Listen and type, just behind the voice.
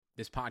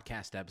This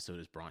podcast episode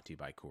is brought to you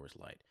by Coors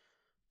Light.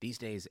 These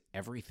days,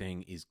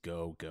 everything is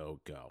go, go,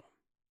 go.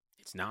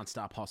 It's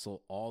nonstop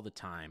hustle all the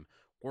time.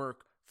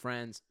 Work,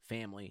 friends,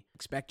 family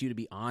expect you to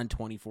be on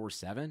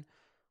 24/7.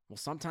 Well,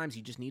 sometimes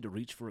you just need to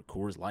reach for a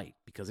Coors Light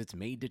because it's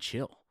made to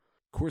chill.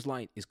 Coors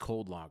Light is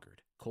cold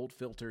lagered, cold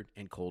filtered,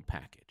 and cold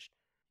packaged.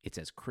 It's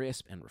as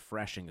crisp and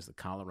refreshing as the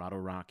Colorado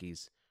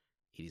Rockies.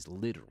 It is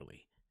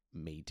literally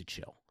made to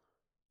chill.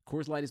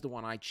 Coors Light is the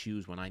one I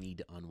choose when I need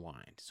to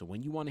unwind. So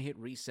when you want to hit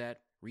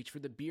reset, reach for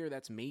the beer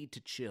that's made to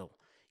chill.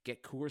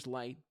 Get Coors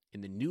Light in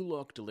the new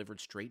look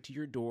delivered straight to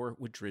your door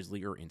with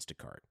Drizzly or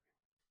Instacart.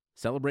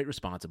 Celebrate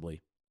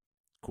responsibly.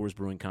 Coors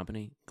Brewing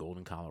Company,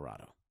 Golden,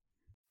 Colorado.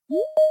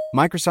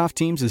 Microsoft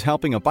Teams is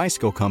helping a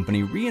bicycle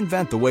company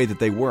reinvent the way that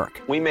they work.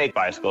 We make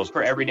bicycles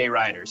for everyday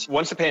riders.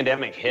 Once the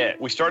pandemic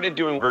hit, we started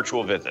doing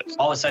virtual visits.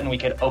 All of a sudden, we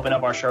could open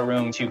up our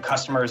showroom to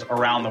customers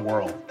around the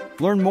world.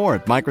 Learn more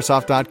at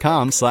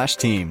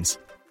Microsoft.com/Teams.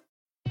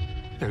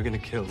 They're gonna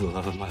kill the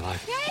love of my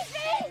life. Casey!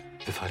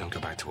 If I don't go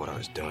back to what I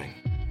was doing.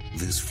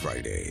 This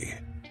Friday.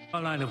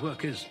 Our line of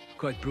work is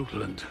quite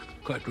brutal and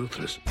quite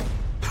ruthless.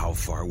 How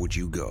far would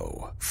you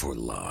go for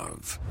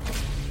love?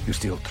 You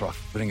steal truck,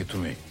 bring it to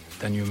me.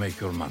 Then you make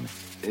your money.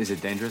 Is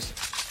it dangerous?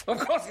 Of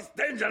course it's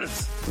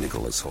dangerous!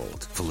 Nicholas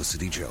Hoult,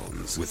 Felicity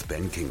Jones, with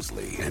Ben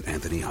Kingsley and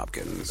Anthony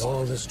Hopkins.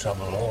 All this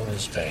trouble, all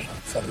this pain,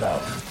 for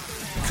love.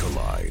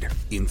 Collide,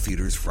 in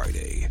theaters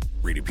Friday.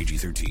 Rated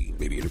PG-13,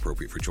 may be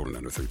inappropriate for children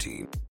under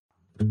 13.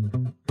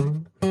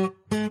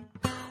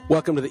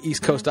 Welcome to the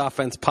East Coast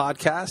Offense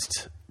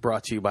Podcast,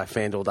 brought to you by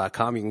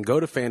FanDuel.com. You can go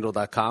to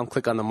FanDuel.com,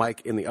 click on the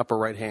mic in the upper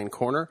right-hand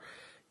corner,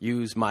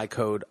 use my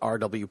code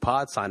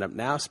RWPOD, sign up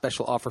now.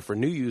 Special offer for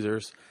new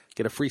users.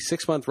 Get a free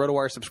 6-month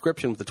RotoWire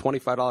subscription with a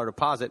 $25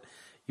 deposit.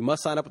 You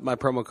must sign up with my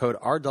promo code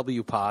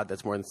RWPOD.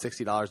 That's more than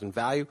 $60 in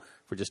value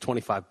for just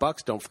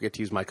 $25. Don't forget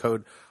to use my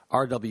code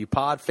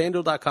RWPOD.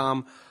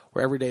 FanDuel.com,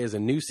 where every day is a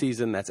new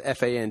season. That's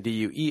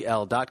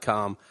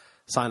FanDuel.com.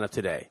 Sign up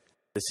today.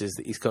 This is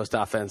the East Coast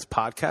Offense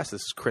Podcast.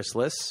 This is Chris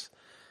Liss,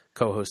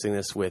 co-hosting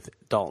this with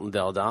Dalton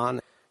Del Don.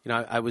 You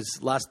know,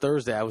 last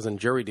Thursday, I was on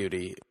jury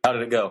duty. How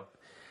did it go?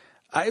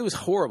 It was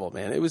horrible,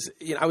 man. It was,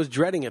 I was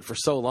dreading it for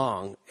so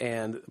long,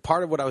 and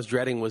part of what I was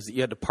dreading was that you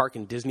had to park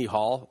in Disney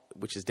Hall,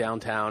 which is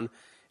downtown.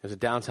 It was a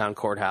downtown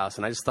courthouse,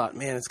 and I just thought,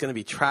 man, it's going to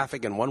be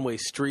traffic and one-way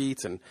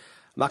streets, and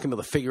I'm not going to be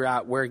able to figure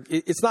out where.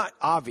 It's not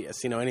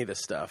obvious, any of this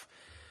stuff.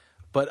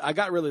 But I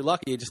got really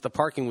lucky. Just the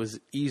parking was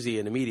easy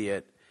and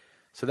immediate,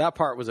 so that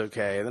part was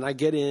okay. And then I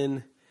get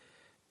in,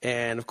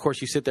 and of course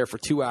you sit there for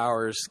 2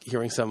 hours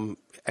hearing some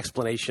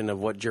explanation of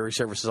what jury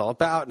service is all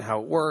about and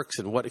how it works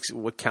and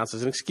what counts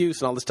as an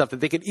excuse and all this stuff that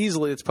they could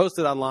easily, it's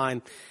posted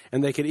online,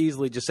 and they could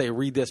easily just say,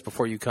 read this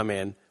before you come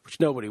in, which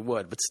nobody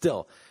would. But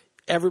still,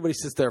 everybody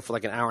sits there for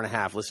like an hour and a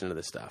half listening to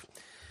this stuff.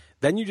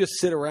 Then you just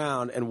sit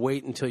around and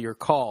wait until you're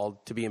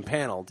called to be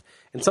impaneled.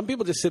 And some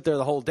people just sit there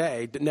the whole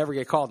day, never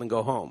get called, and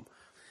go home.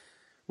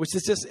 Which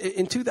is just,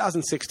 in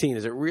 2016,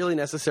 is it really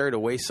necessary to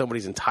waste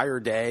somebody's entire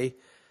day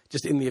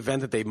just in the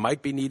event that they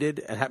might be needed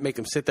and make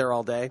them sit there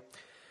all day?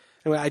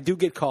 Anyway, I do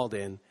get called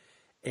in,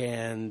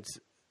 and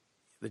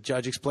the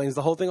judge explains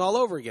the whole thing all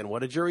over again,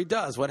 what a jury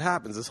does, what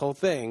happens, this whole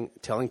thing,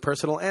 telling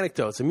personal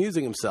anecdotes,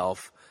 amusing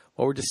himself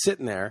while we're just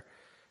sitting there.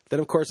 Then,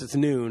 of course, it's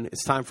noon.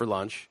 It's time for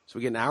lunch. So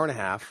we get an hour and a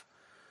half,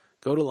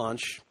 go to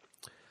lunch,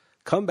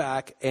 come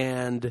back,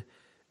 and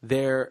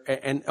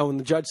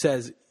the judge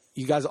says,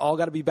 you guys all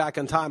got to be back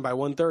on time by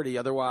 1:30,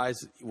 otherwise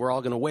we're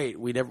all going to wait.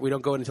 We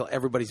don't go in until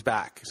everybody's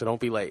back, so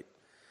don't be late.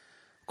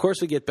 Of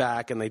course, we get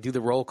back, and they do the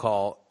roll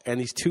call, and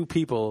these two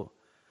people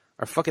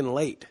are fucking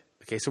late.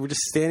 Okay, so we're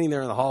just standing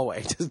there in the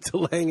hallway, just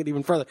delaying it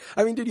even further.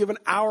 I mean, dude, you have an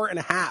hour and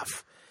a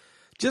half.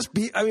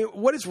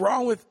 What is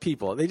wrong with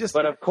people?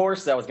 But of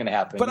course that was going to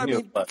happen. But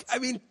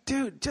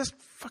dude, just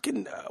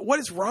fucking, what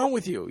is wrong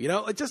with you?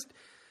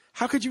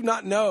 How could you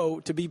not know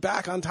to be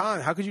back on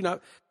time? How could you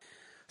not?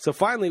 So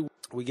finally,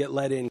 we get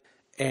let in,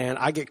 and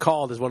I get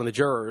called as one of the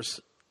jurors,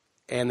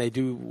 and they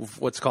do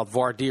what's called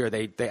voir dire.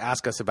 They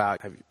ask us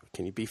about,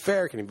 can you be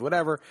fair? Can you be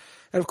whatever?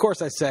 And, of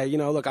course, I say,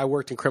 look, I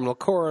worked in criminal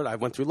court. I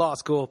went through law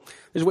school.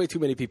 There's way too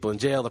many people in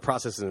jail. The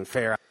process isn't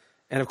fair.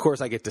 And, of course,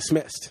 I get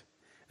dismissed.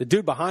 The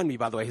dude behind me,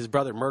 by the way, his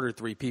brother murdered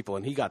 3 people,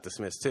 and he got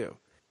dismissed too.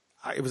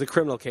 It was a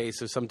criminal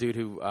case of some dude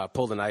who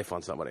pulled a knife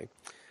on somebody.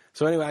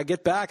 So, anyway, I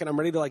get back, and I'm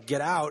ready to, get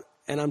out,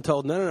 and I'm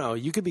told, no,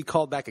 you could be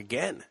called back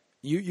again.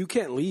 You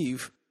can't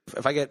leave.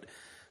 If I get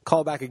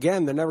called back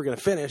again, they're never going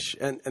to finish.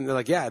 And they're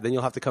like, yeah, then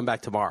you'll have to come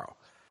back tomorrow.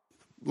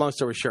 Long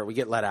story short, we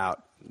get let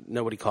out.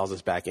 Nobody calls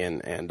us back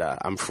in, and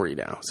I'm free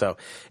now. So,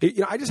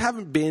 I just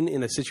haven't been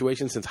in a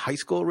situation since high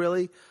school,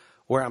 really,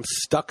 where I'm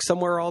stuck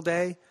somewhere all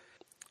day,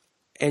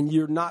 and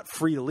you're not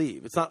free to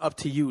leave. It's not up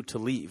to you to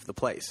leave the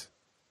place.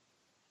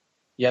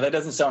 Yeah, that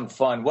doesn't sound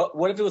fun.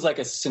 What if it was like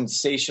a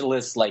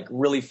sensationalist,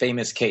 really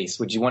famous case?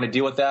 Would you want to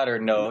deal with that, or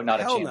no? Not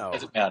Hell a chance. no.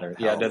 Doesn't matter.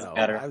 Yeah, it doesn't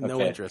matter. I have no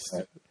interest.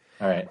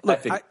 All right. Look,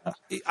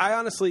 I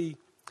honestly,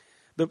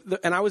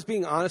 and I was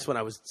being honest when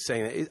I was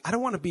saying that. I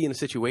don't want to be in a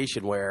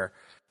situation where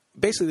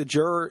basically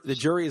the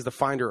jury is the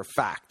finder of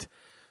fact.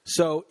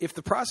 So if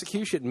the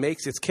prosecution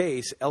makes its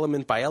case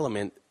element by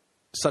element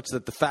such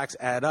that the facts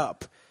add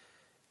up,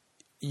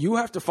 you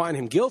have to find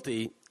him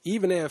guilty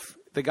even if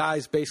the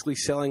guy's basically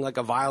selling like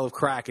a vial of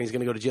crack and he's going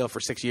to go to jail for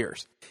 6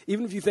 years.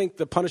 Even if you think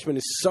the punishment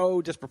is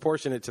so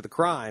disproportionate to the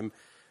crime,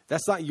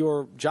 that's not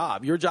your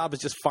job. Your job is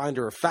just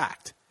finder of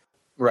fact.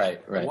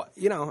 Right.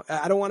 You know,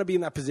 I don't want to be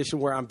in that position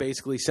where I'm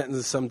basically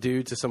sentencing some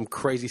dude to some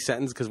crazy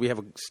sentence because we have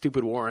a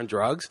stupid war on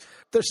drugs.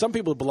 There's some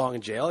people who belong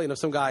in jail. You know,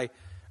 some guy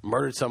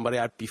murdered somebody,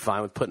 I'd be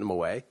fine with putting him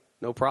away.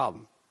 No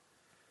problem.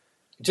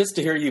 Just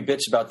to hear you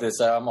bitch about this,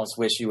 I almost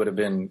wish you would have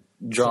been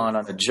drawn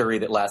on a jury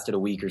that lasted a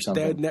week or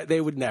something. They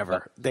would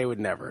never. They would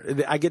never.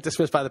 I get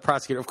dismissed by the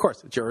prosecutor. Of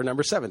course, juror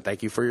number 7,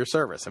 thank you for your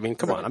service. I mean,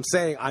 come on.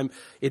 I'm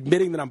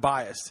admitting that I'm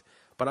biased,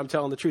 but I'm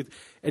telling the truth.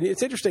 And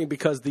it's interesting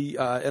because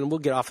and we'll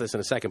get off this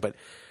in a second, but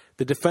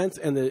the defense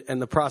and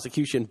the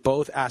prosecution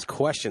both asked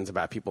questions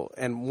about people.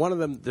 And one of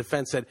them, the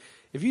defense said,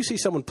 if you see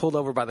someone pulled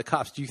over by the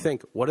cops, do you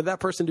think, what did that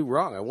person do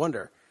wrong? I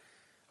wonder.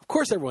 Of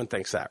course everyone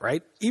thinks that,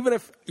 right? Even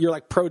if you're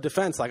like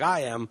pro-defense like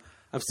I am,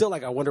 I'm still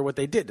like, I wonder what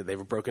they did. Did they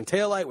have a broken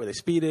taillight? Were they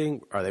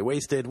speeding? Are they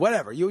wasted?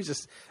 Whatever. You always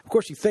just, of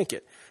course you think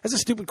it. That's a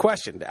stupid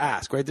question to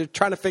ask, right? They're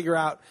trying to figure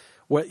out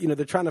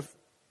they're trying to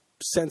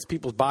sense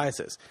people's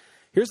biases.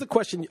 Here's the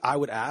question I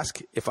would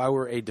ask if I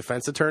were a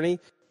defense attorney.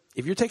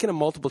 If you're taking a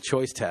multiple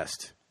choice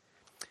test,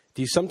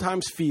 do you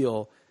sometimes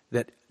feel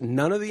that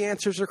none of the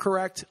answers are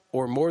correct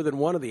or more than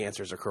one of the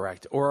answers are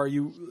correct? Or are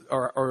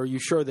you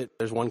sure that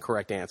there's one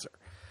correct answer?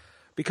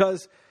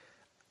 Because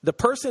the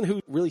person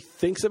who really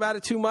thinks about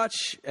it too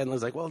much and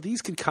is like, well,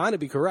 these could kind of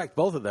be correct,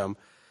 both of them,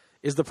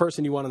 is the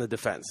person you want in the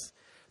defense.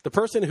 The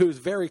person who's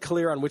very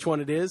clear on which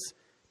one it is,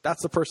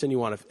 that's the person you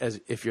want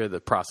if you're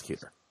the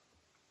prosecutor.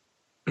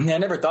 Yeah, I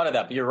never thought of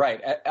that, but you're right.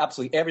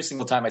 Absolutely every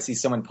single time I see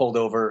someone pulled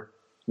over,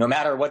 no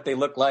matter what they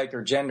look like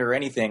or gender or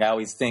anything, I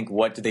always think,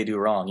 what did they do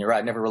wrong? You're right.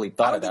 I never really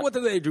thought of that. I don't think what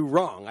did they do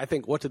wrong. I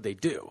think, what did they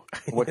do?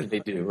 What did they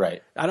do?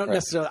 Right. I don't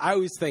necessarily – I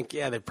always think,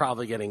 yeah, they're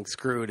probably getting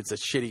screwed. It's a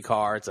shitty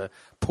car. It's a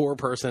poor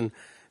person.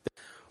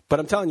 But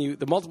I'm telling you,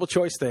 the multiple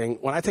choice thing,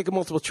 when I take a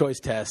multiple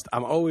choice test,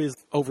 I'm always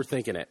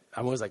overthinking it.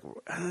 I'm always like,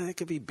 it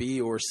could be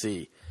B or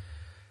C.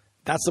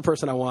 That's the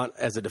person I want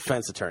as a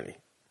defense attorney.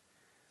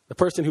 The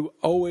person who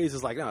always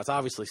is like, no, it's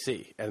obviously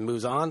C, and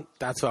moves on,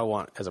 that's who I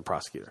want as a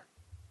prosecutor.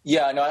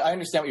 Yeah, no, I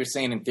understand what you're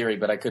saying in theory,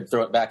 but I could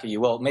throw it back at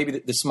you. Well, maybe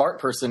the smart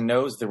person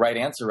knows the right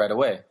answer right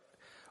away.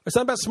 It's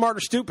not about smart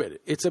or stupid.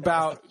 It's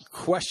about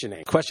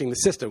questioning the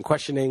system,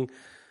 questioning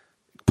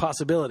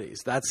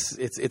possibilities.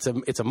 It's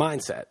a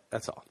mindset.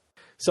 That's all.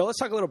 So let's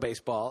talk a little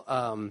baseball.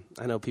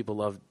 I know people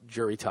love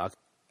jury talk.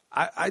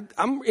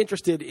 I'm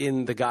interested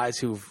in the guys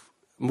who've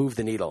moved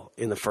the needle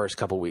in the first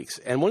couple weeks.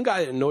 And one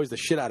guy that annoys the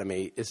shit out of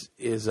me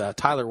is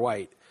Tyler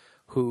White,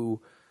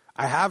 who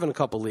I have in a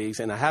couple leagues,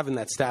 and I have in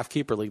that staff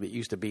keeper league that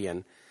used to be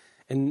in.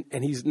 And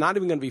he's not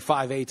even going to be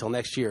 5A till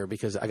next year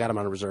because I got him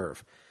on a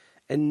reserve.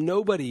 And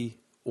nobody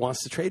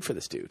wants to trade for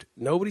this dude.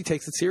 Nobody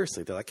takes it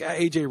seriously. They're like,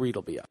 A.J. Reed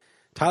will be up.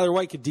 Tyler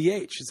White could DH.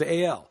 It's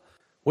the AL.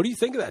 What do you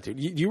think of that dude?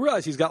 You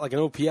realize he's got like an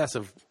OPS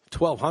of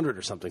 1,200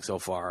 or something so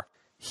far.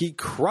 He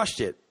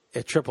crushed it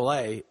at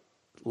AAA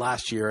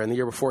last year, and the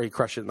year before he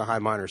crushed it in the high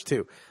minors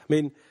too. I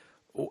mean,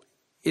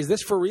 is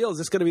this for real? Is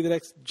this going to be the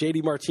next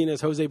J.D.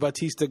 Martinez, Jose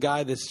Bautista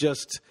guy that's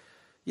just,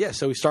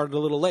 so he started a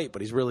little late,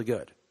 but he's really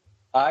good?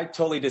 I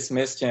totally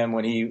dismissed him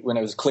when it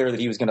was clear that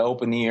he was going to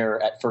open the year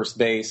at first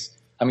base.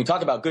 I mean,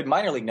 talk about good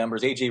minor league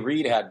numbers. A.J.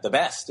 Reed had the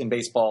best in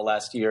baseball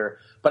last year,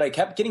 but I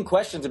kept getting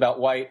questions about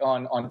White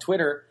on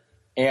Twitter,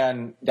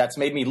 and that's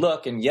made me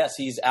look. And yes,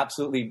 he's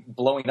absolutely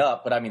blowing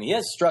up, but I mean, he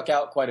has struck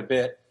out quite a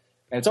bit.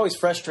 And it's always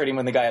frustrating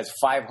when the guy has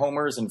 5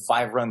 homers and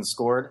 5 runs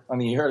scored on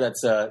the year.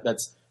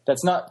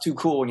 That's not too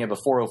cool when you have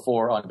a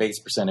 404 on base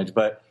percentage.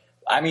 But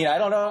I mean, I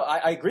don't know.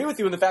 I agree with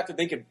you in the fact that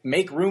they could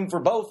make room for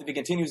both if he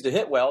continues to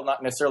hit well,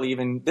 not necessarily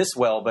even this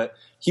well. But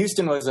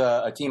Houston was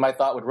a team I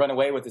thought would run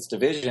away with this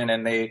division,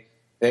 and they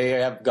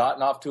have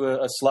gotten off to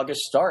a sluggish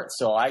start.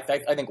 So I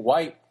think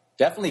White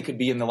definitely could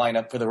be in the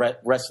lineup for the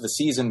rest of the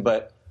season,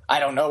 but I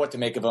don't know what to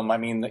make of him. I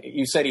mean,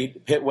 you said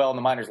he hit well in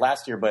the minors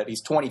last year, but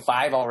he's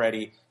 25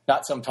 already,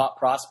 not some top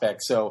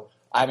prospect. So,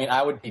 I mean,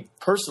 I would be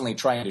personally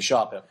trying to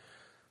shop him.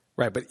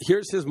 Right, but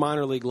here's his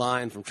minor league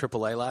line from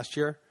AAA last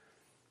year.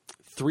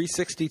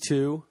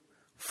 362,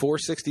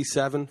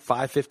 467,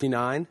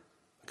 559.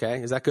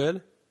 Okay, is that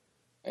good?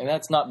 And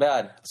that's not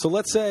bad. So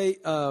let's say,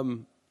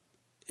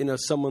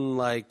 someone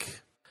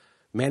like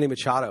Manny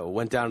Machado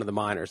went down to the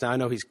minors. Now, I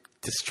know he's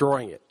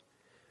destroying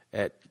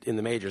it in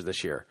the majors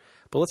this year.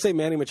 But let's say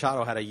Manny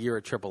Machado had a year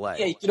at AAA.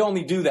 Yeah, he could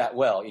only do that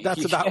well.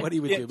 That's about what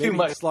he would do. Maybe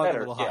he slug a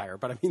little higher.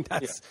 But, I mean,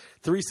 that's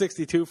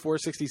 362,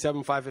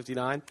 467,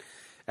 559.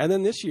 And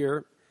then this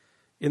year,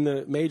 in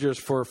the majors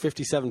for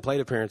 57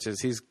 plate appearances,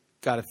 he's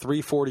got a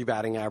 340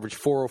 batting average,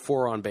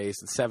 404 on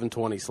base, and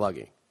 720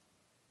 slugging.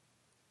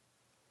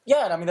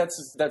 Yeah, and I mean, that's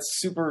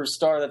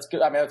superstar. That's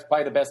good. I mean, that's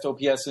probably the best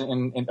OPS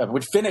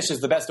would finish as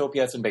the best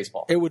OPS in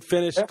baseball. It would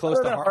finish close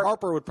to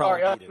Harper would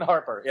probably beat it.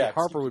 Harper, yeah.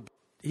 Harper would.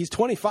 He's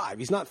 25.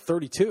 He's not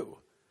 32.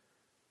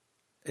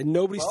 And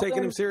nobody's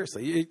taking him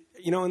seriously.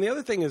 And the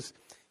other thing is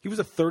he was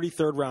a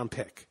 33rd round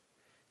pick.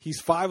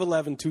 He's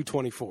 5'11",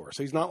 224.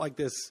 So he's not like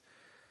this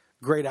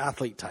great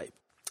athlete type.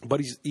 But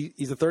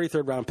he's a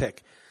 33rd round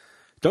pick.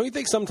 Don't you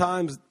think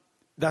sometimes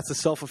that's a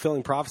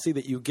self-fulfilling prophecy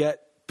that you get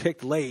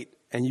picked late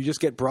and you just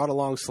get brought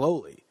along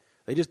slowly?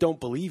 They just don't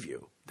believe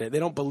you. They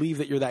don't believe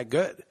that you're that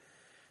good.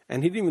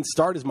 And he didn't even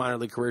start his minor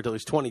league career until he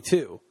was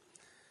 22.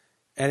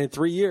 And in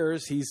 3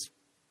 years, he's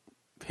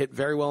hit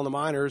very well in the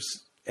minors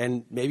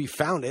and maybe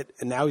found it.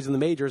 And now he's in the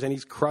majors and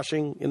he's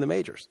crushing in the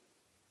majors.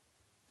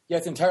 Yeah,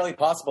 it's entirely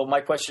possible.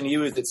 My question to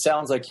you is, it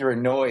sounds like you're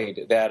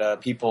annoyed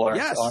that people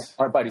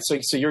aren't biting.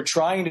 So you're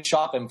trying to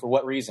chop him for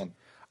what reason?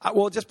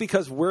 Well, just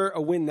because we're a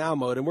win now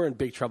mode and we're in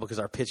big trouble because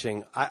our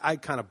pitching, I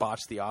kind of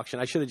botched the auction.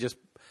 I should have just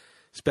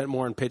spent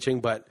more on pitching,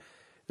 but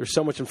there's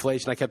so much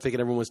inflation. I kept thinking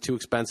everyone was too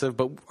expensive,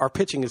 but our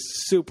pitching is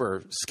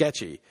super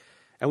sketchy.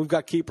 And we've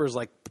got keepers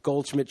like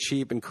Goldschmidt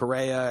cheap and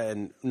Correa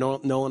and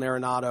Nolan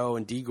Arenado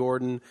and D.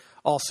 Gordon,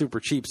 all super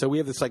cheap. So we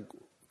have this like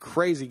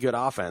crazy good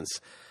offense.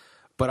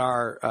 But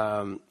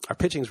our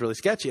pitching is really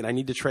sketchy, and I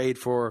need to trade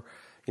for,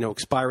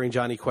 expiring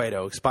Johnny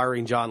Cueto,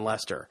 expiring John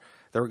Lester.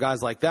 There were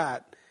guys like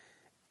that,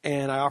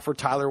 and I offered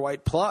Tyler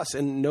White plus,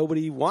 and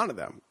nobody wanted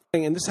them.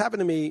 And this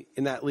happened to me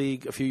in that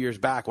league a few years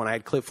back when I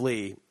had Cliff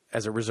Lee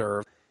as a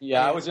reserve.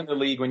 Yeah, I was in the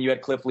league when you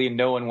had Cliff Lee, and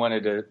no one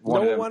wanted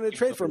to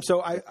trade for him.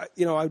 So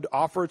I'd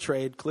offer a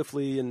trade, Cliff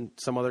Lee and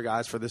some other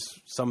guys for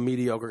some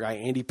mediocre guy,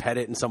 Andy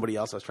Pettit and somebody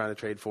else I was trying to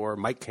trade for,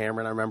 Mike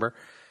Cameron, I remember.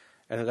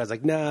 And the guy's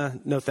like, nah,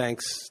 no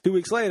thanks. 2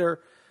 weeks later,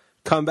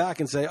 come back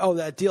and say, oh,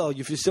 that deal,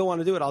 if you still want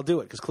to do it, I'll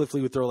do it. Because Cliff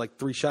Lee would throw like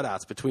 3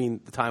 shutouts between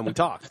the time we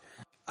talked.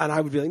 And I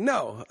would be like,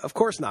 no, of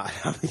course not.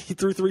 He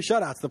threw 3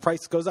 shutouts. The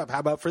price goes up. How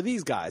about for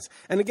these guys?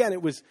 And again,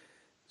 it was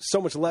so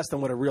much less than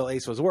what a real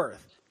ace was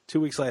worth. 2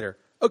 weeks later,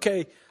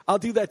 okay, I'll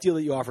do that deal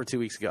that you offered 2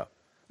 weeks ago.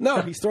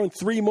 No, he's thrown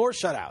 3 more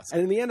shutouts.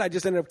 And in the end, I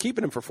just ended up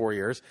keeping him for 4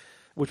 years,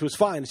 which was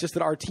fine. It's just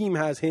that our team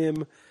has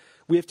him.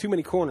 We have too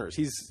many corners.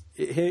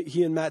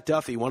 He and Matt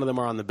Duffy, one of them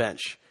are on the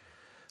bench.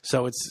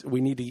 So we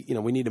need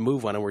to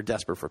move one, and we're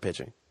desperate for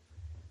pitching.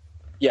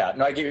 Yeah,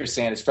 no, I get what you're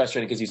saying. It's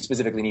frustrating because you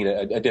specifically need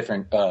a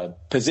different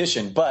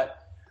position. But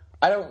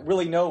I don't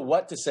really know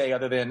what to say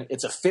other than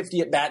it's a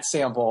 50 at-bat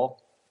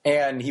sample,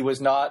 and he was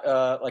not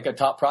like a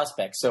top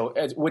prospect. So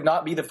it would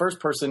not be the first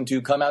person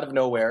to come out of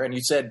nowhere. And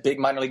you said big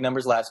minor league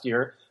numbers last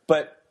year.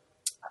 But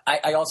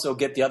I also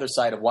get the other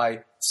side of why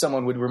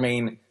someone would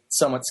remain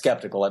somewhat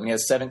skeptical. I mean, he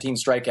has 17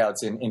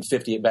 strikeouts in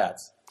 50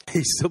 at-bats.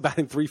 He's still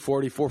batting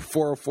 340,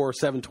 404,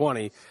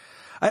 720.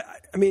 I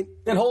mean,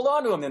 then hold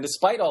on to him then,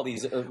 despite all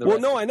these.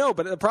 I know,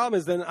 but the problem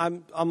is then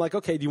I'm like,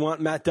 okay, do you want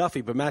Matt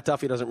Duffy? But Matt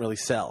Duffy doesn't really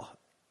sell,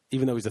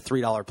 even though he's a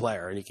 $3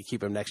 player, and you can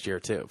keep him next year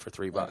too for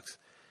 $3. Right.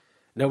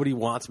 Nobody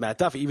wants Matt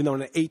Duffy, even though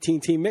in an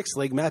 18-team mixed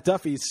league, Matt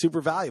Duffy is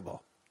super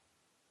valuable.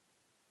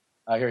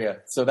 I hear you.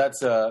 So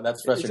that's frustrating.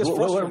 It's just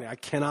frustrating. I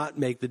cannot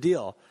make the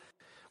deal.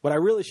 What I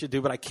really should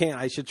do, but I can't.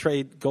 I should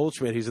trade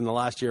Goldschmidt, who's in the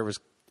last year of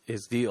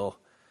his deal,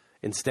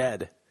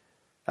 instead.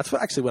 That's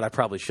what I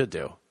probably should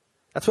do.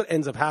 That's what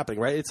ends up happening,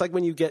 right? It's like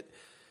when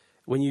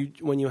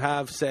you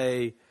have,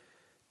 say,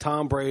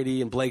 Tom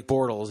Brady and Blake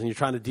Bortles, and you're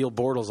trying to deal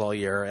Bortles all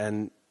year,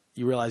 and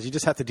you realize you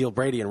just have to deal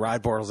Brady and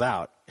ride Bortles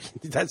out.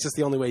 That's just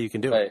the only way you can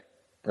do it.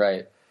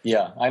 Right.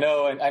 Yeah, I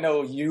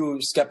know you were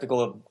skeptical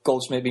of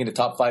Goldschmidt being a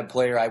top 5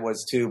 player. I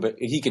was too, but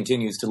he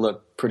continues to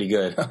look pretty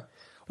good. Well,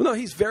 no,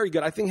 he's very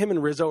good. I think him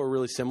and Rizzo are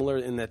really similar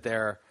in that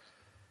they're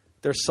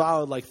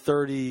solid, like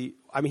 30.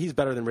 I mean, he's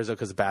better than Rizzo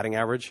because of batting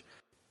average.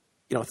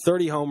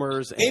 30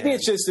 homers. Maybe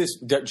it's just this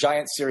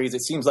giant series.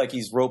 It seems like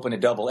he's roping a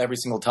double every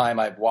single time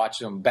I've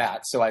watched him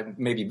bat. So I'm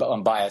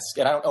biased.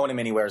 And I don't own him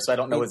anywhere, so I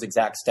don't know his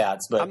exact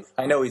stats. But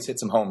I know he's hit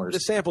some homers. The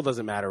sample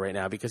doesn't matter right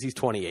now because he's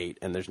 28,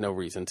 and there's no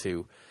reason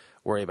to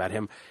worry about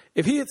him.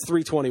 If he hits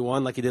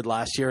 321 like he did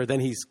last year, then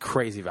he's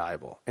crazy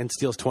valuable and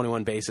steals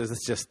 21 bases.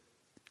 It's just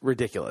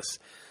ridiculous.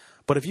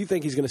 But if you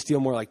think he's going to steal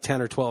more like 10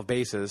 or 12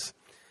 bases,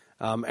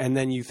 and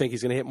then you think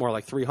he's going to hit more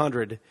like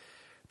 300,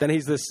 then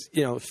he's this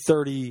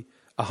 30,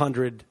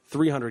 100,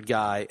 300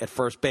 guy at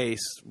first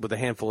base with a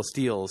handful of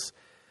steals,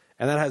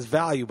 and that has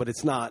value, but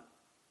it's not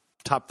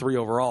top 3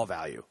 overall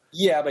value.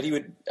 Yeah, but he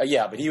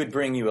would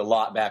bring you a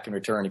lot back in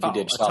return if you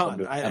did shop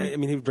him. I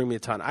mean, he would bring me a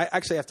ton. I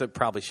actually have to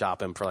probably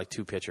shop him for like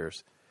 2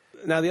 pitchers.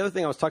 Now, the other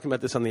thing I was talking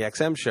about this on the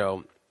XM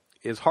show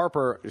is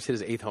Harper just hit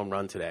his 8th home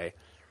run today,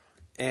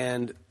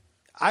 and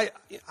I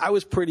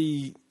was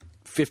pretty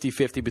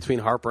 50-50 between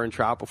Harper and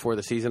Trout before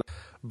the season,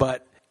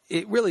 but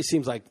it really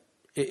seems like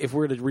if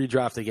we're to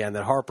redraft again,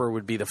 that Harper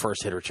would be the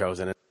first hitter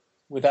chosen.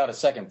 Without a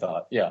second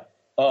thought, yeah.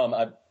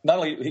 Not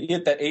only he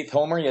hit that 8th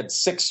homer, he had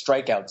 6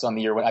 strikeouts on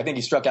the year. I think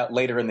he struck out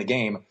later in the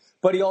game,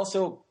 but he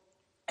also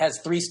has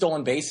 3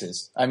 stolen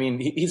bases. I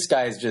mean, this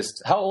guy is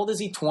just – how old is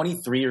he?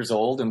 23 years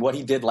old, and what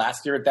he did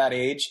last year at that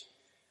age.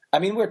 I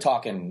mean, we're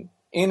talking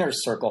inner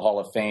circle Hall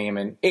of Fame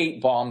and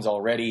 8 bombs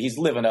already. He's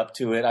living up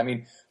to it. I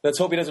mean, let's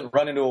hope he doesn't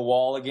run into a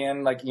wall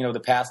again like,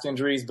 the past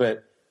injuries,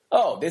 but –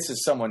 this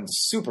is someone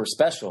super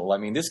special. I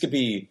mean, we could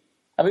be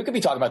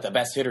talking about the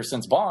best hitter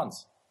since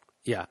Bonds.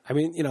 Yeah. I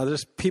mean,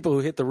 there's people who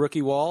hit the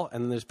rookie wall,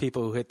 and then there's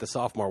people who hit the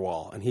sophomore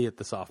wall, and he hit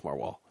the sophomore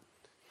wall.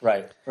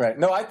 Right.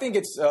 No, I think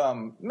it's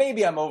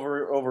maybe I'm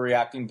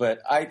overreacting, but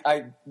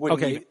I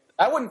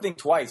wouldn't think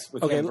twice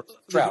with him versus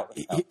Trout.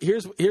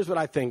 Here's what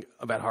I think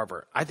about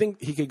Harper. I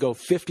think he could go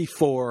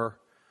 54,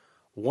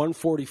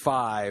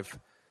 145,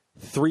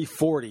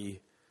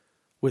 340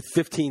 with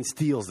 15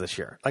 steals this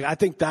year. Like, I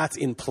think that's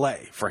in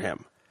play for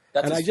him.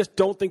 I just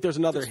don't think there's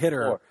another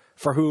hitter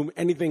for whom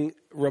anything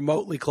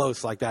remotely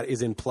close like that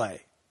is in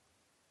play.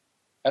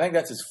 I think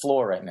that's his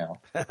floor right now.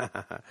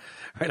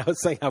 Right, I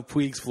was saying how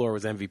Puig's floor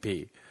was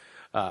MVP.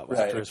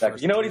 Right,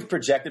 exactly. You know what he's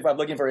projected? I'm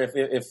looking for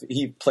if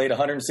he played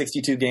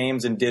 162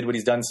 games and did what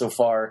he's done so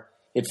far.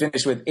 It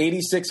finished with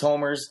 86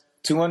 homers,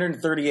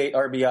 238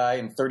 RBI,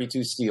 and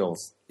 32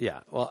 steals.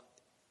 Yeah, well,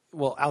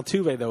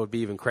 Altuve, though, would be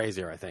even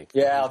crazier, I think.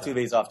 Yeah,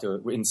 Altuve's off to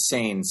an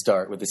insane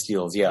start with the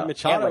steals, yeah. And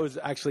Machado has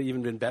actually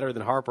even been better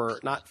than Harper,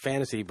 not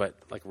fantasy, but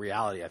like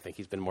reality. I think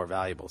he's been more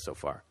valuable so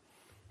far.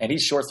 And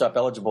he's shortstop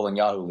eligible in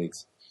Yahoo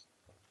leagues.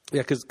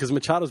 Yeah, because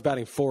Machado's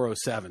batting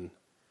 .407.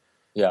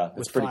 Yeah, that's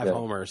with pretty 5 good.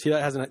 homers. He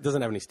doesn't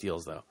have any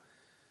steals, though.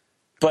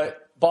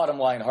 But bottom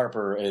line,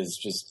 Harper is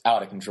just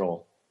out of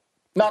control.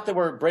 Not that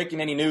we're breaking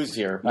any news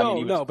here.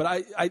 But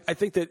I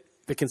think that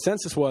the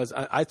consensus was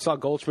I saw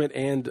Goldschmidt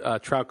and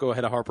Trout go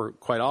ahead of Harper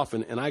quite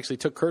often, and I actually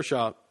took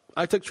Kershaw.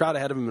 I took Trout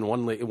ahead of him in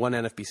one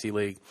NFBC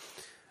league,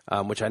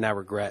 which I now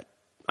regret.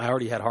 I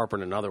already had Harper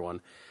in another one.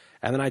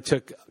 And then I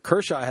took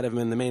Kershaw ahead of him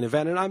in the main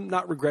event, and I'm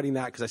not regretting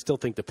that because I still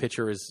think the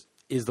pitcher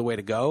is the way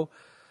to go.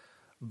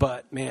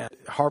 But, man,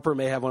 Harper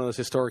may have one of those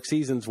historic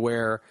seasons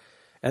where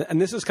 – and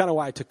this is kind of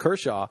why I took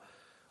Kershaw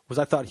was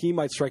I thought he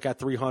might strike out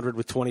 300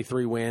 with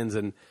 23 wins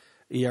and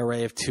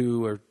ERA of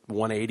 2 or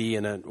 180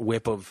 and a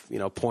whip of,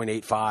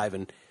 0.85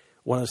 and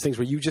one of those things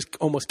where you just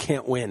almost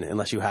can't win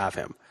unless you have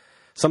him.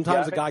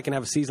 Sometimes a guy can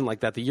have a season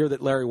like that. The year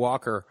that Larry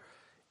Walker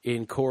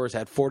in Coors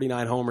had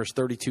 49 homers,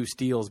 32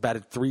 steals,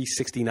 batted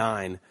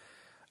 .369,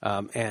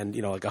 and,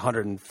 like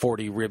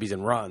 140 ribbies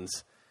and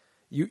runs.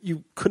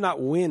 You could not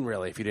win,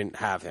 really, if you didn't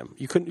have him.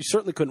 You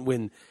certainly couldn't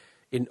win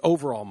in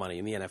overall money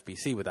in the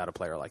NFBC without a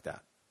player like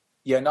that.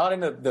 Yeah, not in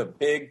the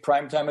big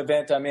primetime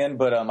event I'm in,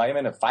 but I am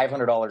in a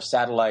 $500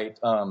 satellite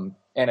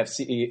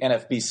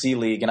NFBC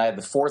league, and I had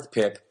the 4th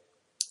pick,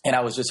 and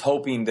I was just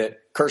hoping that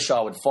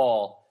Kershaw would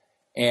fall,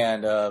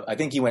 and I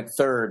think he went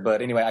 3rd,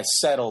 but anyway, I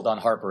settled on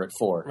Harper at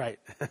 4. Right.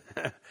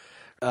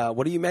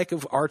 What do you make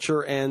of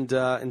Archer and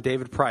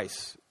David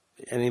Price?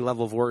 Any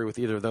level of worry with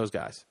either of those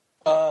guys?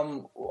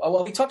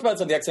 Well, we talked about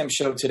this on the XM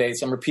show today,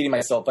 so I'm repeating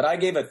myself, but I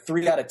gave a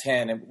 3 out of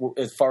 10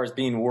 as far as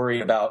being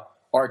worried about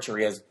Archer.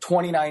 He has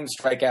 29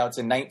 strikeouts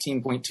in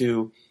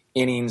 19.2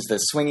 innings. The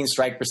swinging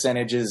strike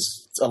percentage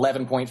is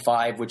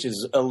 11.5, which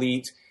is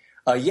elite.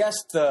 You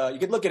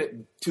could look at it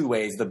 2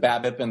 ways, the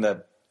BABIP and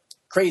the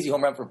crazy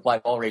home run for fly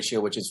ball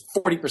ratio, which is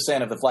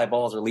 40% of the fly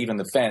balls are leaving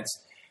the fence.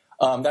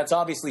 That's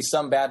obviously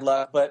some bad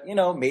luck, but,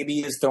 maybe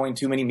he's throwing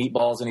too many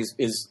meatballs and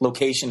his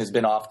location has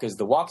been off because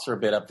the walks are a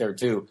bit up there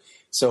too.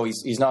 So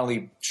he's not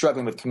only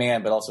struggling with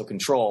command, but also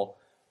control.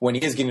 When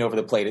he is getting over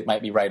the plate, it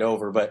might be right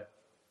over. But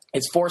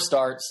it's 4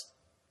 starts.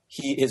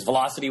 His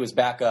velocity was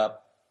back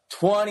up.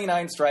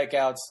 29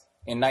 strikeouts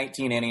in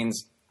 19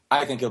 innings.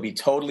 I think he'll be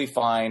totally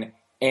fine.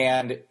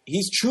 And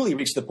he's truly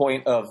reached the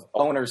point of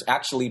owners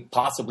actually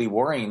possibly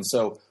worrying.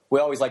 So we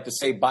always like to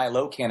say buy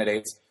low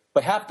candidates.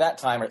 But half that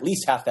time, or at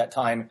least half that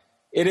time,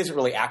 it isn't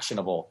really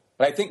actionable.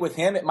 But I think with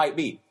him, it might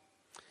be.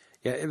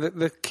 Yeah,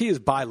 the key is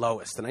buy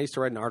lowest. And I used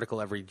to write an article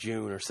every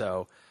June or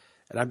so,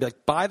 and I'd be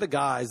like, buy the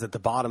guys that the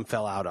bottom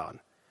fell out on,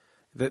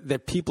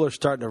 that people are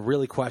starting to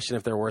really question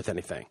if they're worth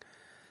anything.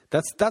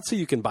 That's who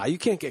you can buy. You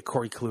can't get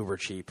Corey Kluber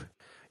cheap.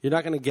 You're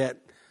not going to get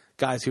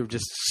guys who have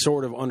just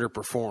sort of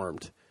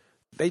underperformed.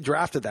 They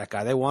drafted that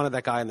guy. They wanted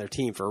that guy on their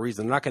team for a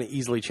reason. They're not going to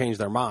easily change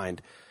their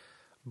mind.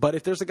 But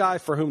if there's a guy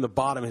for whom the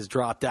bottom has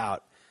dropped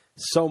out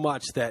so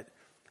much that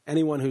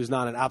anyone who's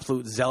not an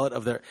absolute zealot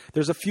of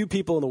there's a few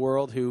people in the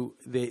world who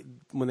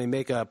when they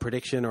make a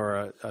prediction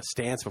or a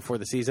stance before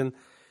the season,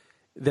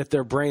 that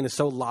their brain is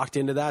so locked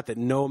into that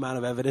no amount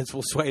of evidence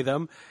will sway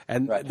them.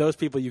 And those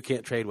people you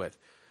can't trade with.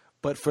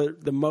 But for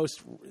the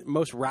most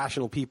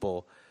rational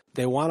people,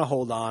 they want to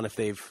hold on if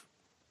they've,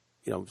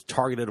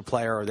 targeted a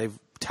player or they've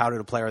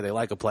touted a player, they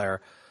like a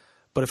player.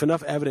 But if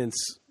enough evidence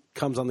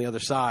comes on the other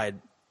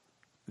side,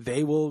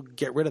 they will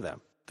get rid of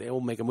them. They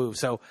will make a move.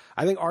 So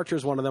I think Archer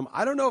is one of them.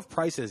 I don't know if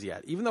Price is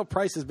yet. Even though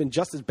Price has been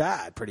just as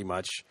bad, pretty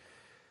much,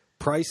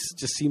 Price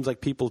just seems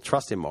like people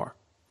trust him more.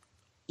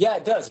 Yeah,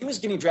 it does. He was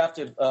getting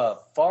drafted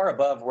far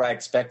above where I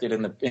expected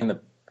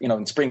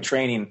in spring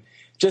training.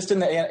 Just in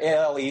the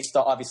AL East,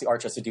 obviously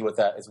Archer has to deal with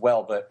that as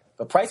well. But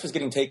Price was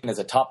getting taken as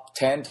a top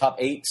 10, top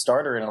 8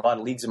 starter in a lot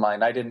of leagues of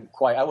mine.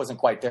 I wasn't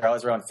quite there. I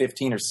was around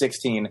 15 or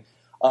 16.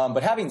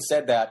 But having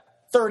said that,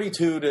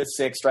 32-6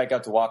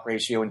 strikeout to walk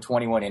ratio in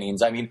 21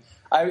 innings. I mean,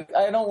 I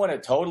don't want to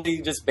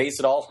totally just base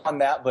it all on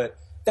that, but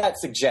that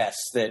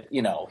suggests that,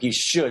 he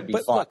should be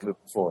fine moving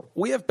forward.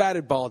 We have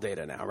batted ball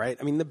data now, right?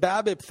 I mean, the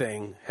BABIP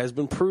thing has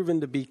been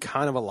proven to be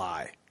kind of a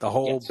lie, the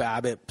whole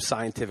BABIP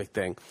scientific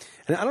thing.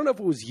 And I don't know if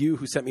it was you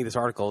who sent me this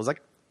article. It was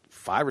like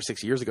 5 or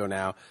 6 years ago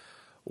now,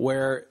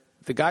 where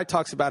the guy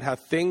talks about how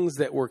things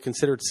that were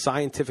considered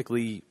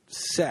scientifically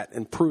set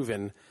and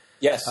proven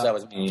Yes, that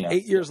was me. Yeah.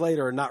 8 years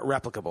later are not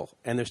replicable,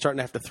 and they're starting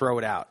to have to throw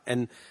it out.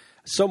 And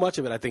so much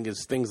of it, I think,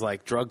 is things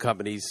like drug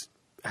companies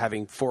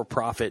having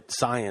for-profit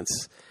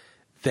science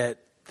that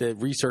the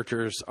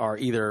researchers are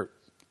either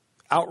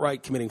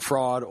outright committing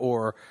fraud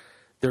or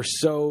they're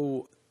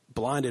so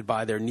blinded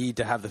by their need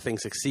to have the thing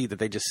succeed that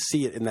they just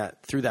see it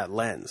through that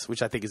lens,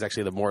 which I think is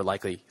actually the more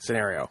likely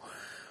scenario.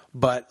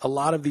 But a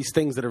lot of these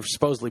things that are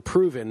supposedly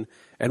proven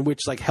and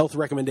which like health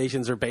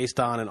recommendations are based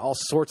on and all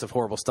sorts of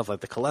horrible stuff like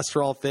the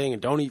cholesterol thing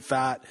and don't eat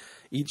fat,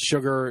 eat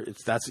sugar.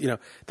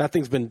 That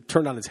thing's been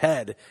turned on its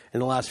head in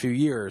the last few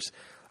years.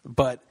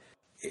 But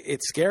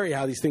it's scary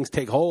how these things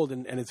take hold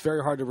and it's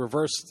very hard to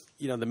reverse,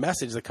 the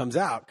message that comes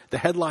out. The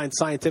headline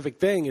scientific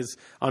thing is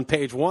on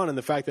page 1, and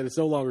the fact that it's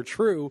no longer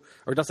true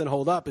or doesn't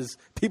hold up is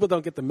people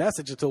don't get the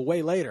message until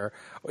way later,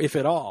 if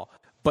at all.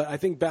 But I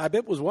think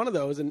BABIP was one of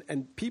those,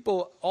 and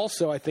people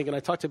also, I think, and I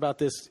talked about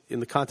this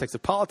in the context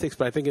of politics,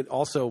 but I think it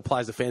also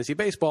applies to fantasy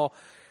baseball.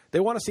 They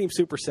want to seem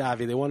super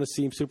savvy. They want to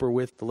seem super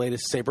with the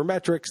latest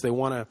sabermetrics. They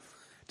want to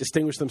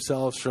distinguish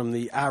themselves from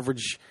the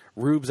average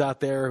rubes out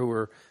there who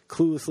are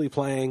cluelessly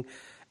playing.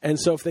 And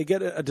so if they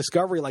get a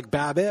discovery like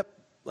BABIP,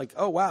 like,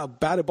 oh, wow,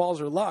 batted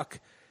balls are luck,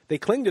 they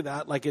cling to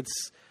that like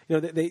it's,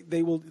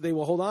 they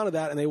will hold on to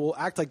that, and they will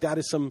act like that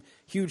is some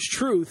huge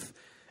truth.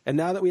 And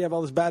now that we have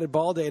all this batted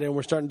ball data and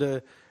we're starting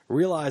to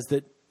realize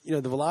that, the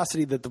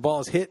velocity that the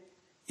ball is hit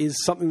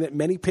is something that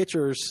many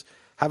pitchers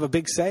have a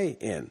big say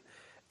in.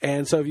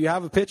 And so if you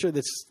have a pitcher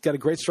that's got a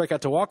great strikeout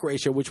to walk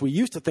ratio, which we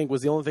used to think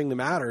was the only thing that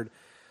mattered,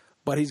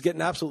 but he's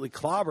getting absolutely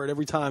clobbered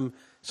every time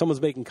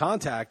someone's making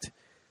contact,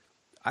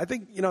 I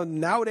think,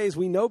 nowadays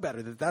we know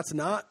better that that's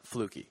not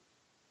fluky.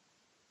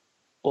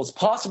 Well, it's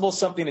possible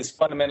something has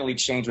fundamentally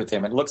changed with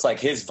him. It looks like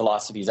his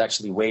velocity is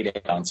actually way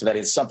down, so that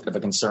is something of a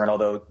concern,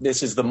 although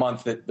this is the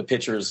month that the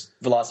pitcher's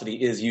velocity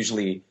is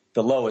usually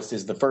the lowest,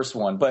 is the first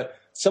one. But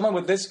someone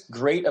with this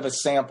great of a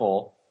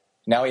sample,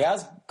 now he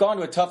has gone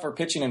to a tougher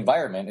pitching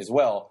environment as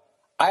well.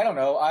 I don't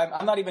know.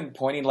 I'm not even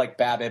pointing like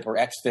BABIP or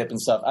XFIP and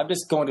stuff. I'm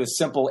just going to a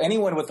simple,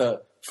 anyone with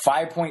a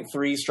 5.3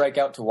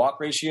 strikeout to walk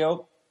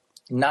ratio,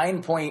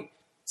 9.6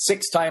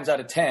 times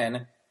out of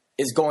 10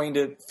 is going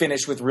to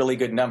finish with really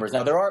good numbers.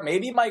 Now, there are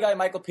maybe my guy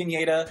Michael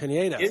Pineda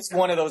is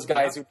one of those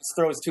guys who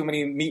throws too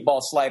many meatball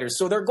sliders.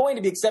 So there are going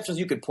to be exceptions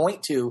you could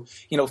point to.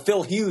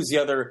 Phil Hughes,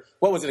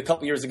 a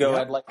couple years ago,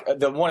 had like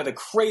one of the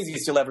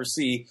craziest you'll ever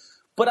see.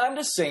 But I'm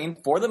just saying,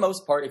 for the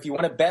most part, if you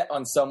want to bet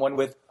on someone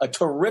with a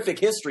terrific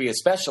history,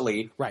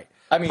 especially, right?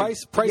 I mean,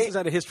 Price has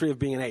had a history of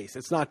being an ace.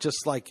 It's not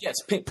just like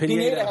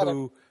Pineda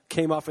who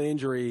came off an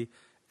injury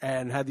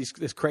and had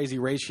this crazy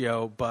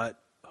ratio, but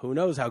who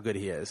knows how good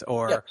he is?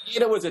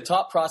 Pineda was a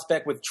top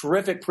prospect with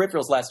terrific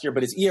peripherals last year,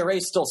 but his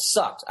ERA still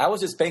sucked. I was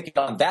just banking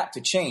on that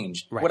to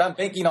change. Right. What I'm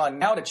banking on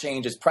now to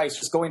change is Price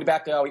just going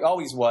back to how he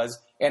always was.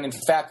 And in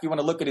fact, if you want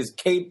to look at his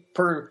K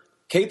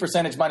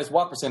percentage minus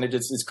walk percentage,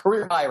 it's his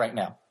career high right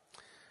now.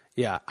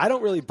 Yeah, I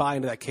don't really buy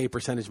into that K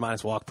percentage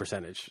minus walk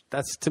percentage.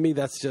 That's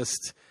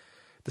just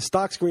the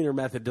stock screener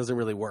method doesn't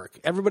really work.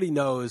 Everybody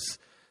knows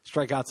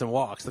strikeouts and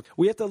walks.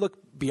 We have to look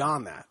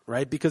beyond that,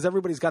 right? Because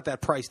everybody's got that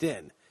priced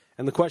in.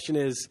 And the question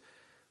is,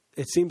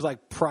 it seems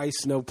like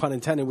Price, no pun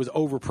intended, was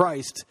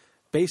overpriced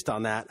based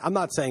on that. I'm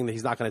not saying that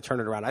he's not going to turn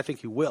it around. I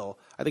think he will.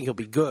 I think he'll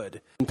be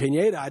good. And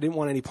Pineda, I didn't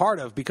want any part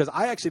of because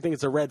I actually think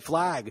it's a red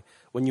flag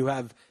when you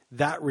have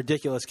that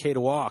ridiculous K to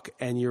walk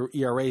and your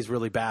ERA is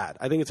really bad.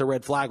 I think it's a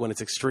red flag when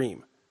it's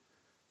extreme.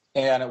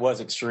 And it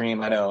was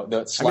extreme. I know.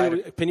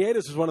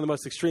 Pineda's was one of the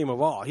most extreme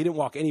of all. He didn't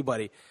walk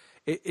anybody.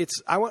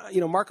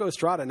 Marco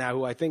Estrada now,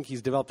 who I think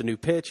he's developed a new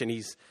pitch and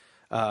he's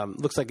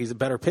looks like he's a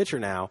better pitcher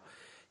now.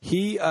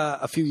 He,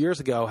 a few years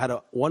ago, had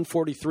a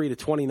 143 to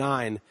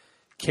 29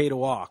 K to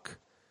walk.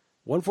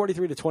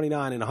 143 to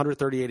 29 in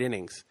 138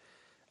 innings.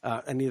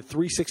 And he had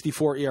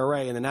 3.64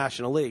 ERA in the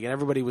National League. And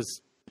everybody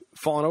was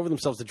falling over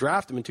themselves to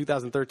draft him in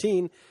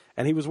 2013.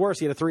 And he was worse.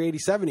 He had a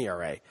 3.87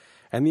 ERA.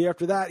 And the year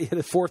after that, he had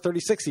a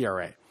 4.36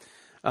 ERA.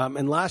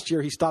 And last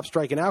year, he stopped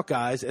striking out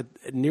guys at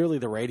nearly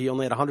the rate. He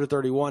only had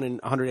 131 in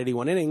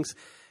 181 innings.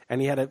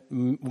 And he had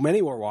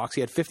many more walks.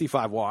 He had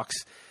 55 walks.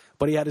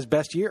 But he had his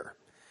best year.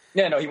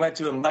 Yeah, no, he went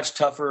to a much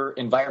tougher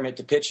environment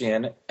to pitch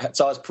in,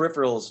 saw his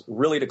peripherals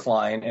really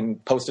decline,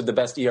 and posted the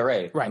best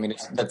ERA. Right. I mean,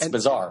 that's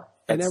bizarre.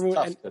 And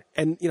everyone,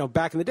 and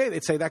back in the day,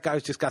 they'd say that guy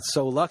just got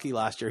so lucky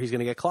last year, he's going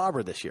to get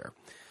clobbered this year.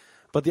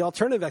 But the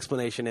alternative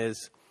explanation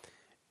is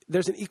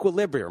there's an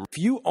equilibrium. If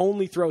you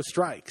only throw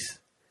strikes,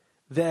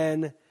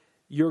 then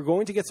you're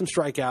going to get some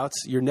strikeouts.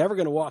 You're never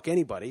going to walk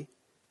anybody.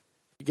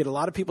 You get a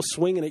lot of people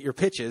swinging at your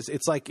pitches.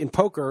 It's like in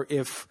poker,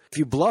 if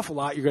you bluff a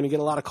lot, you're going to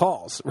get a lot of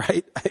calls,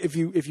 right? If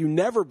you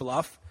never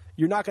bluff,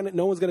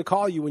 no one's going to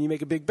call you when you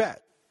make a big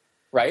bet.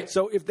 Right.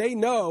 So if they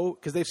know,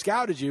 because they've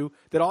scouted you,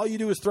 that all you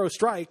do is throw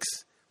strikes,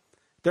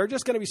 they're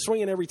just going to be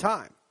swinging every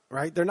time,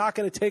 right? They're not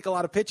going to take a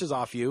lot of pitches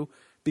off you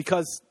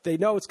because they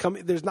know it's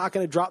coming. There's not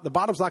going to drop. The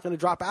bottom's not going to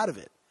drop out of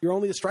it. You're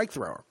only a strike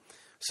thrower.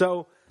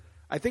 So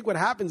I think what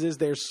happens is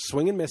there's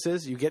swing and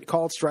misses. You get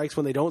called strikes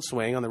when they don't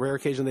swing, on the rare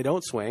occasion they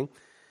don't swing,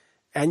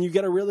 and you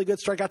get a really good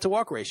strikeout to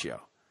walk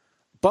ratio.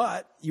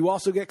 But you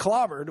also get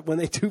clobbered when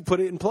they do put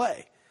it in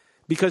play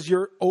because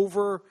you're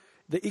over,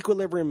 the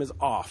equilibrium is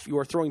off. You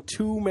are throwing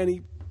too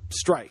many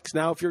strikes.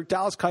 Now, if you're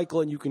Dallas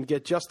Keuchel and you can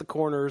get just the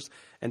corners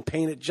and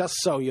paint it just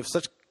so, you have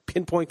such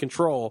pinpoint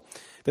control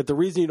that the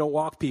reason you don't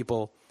walk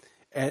people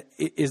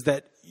is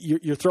that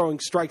you're throwing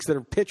strikes that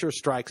are pitcher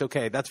strikes.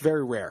 Okay, that's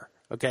very rare.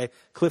 Okay,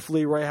 Cliff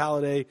Lee, Ray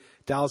Halladay,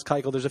 Dallas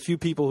Keuchel, there's a few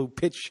people who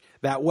pitch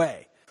that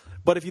way.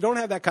 But if you don't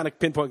have that kind of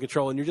pinpoint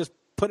control and you're just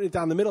putting it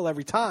down the middle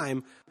every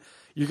time,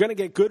 you're going to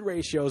get good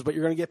ratios, but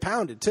you're going to get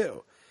pounded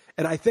too.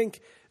 And I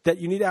think that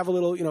you need to have a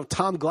little,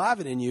 Tom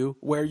Glavine in you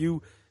where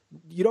you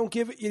don't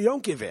give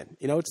in.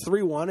 It's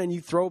 3-1 and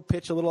you throw a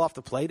pitch a little off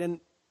the plate, and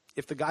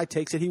if the guy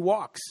takes it, he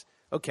walks.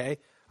 Okay,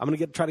 I'm going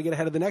to try to get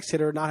ahead of the next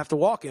hitter and not have to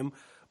walk him,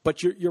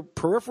 but your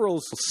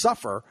peripherals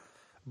suffer,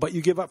 but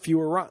you give up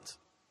fewer runs.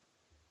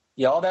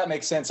 Yeah, all that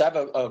makes sense. I have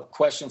a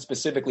question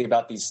specifically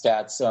about these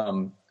stats.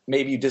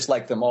 Maybe you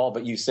dislike them all,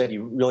 but you said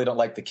you really don't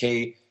like the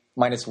K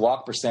minus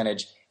walk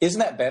percentage. Isn't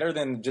that better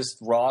than just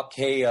raw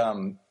K,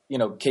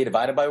 K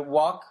divided by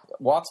walks?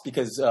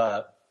 Because,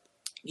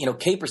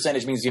 K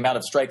percentage means the amount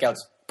of strikeouts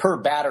per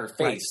batter faced.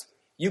 Right.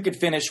 You could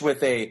finish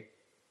with give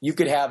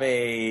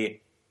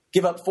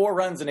up 4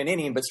 runs in an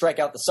inning, but strike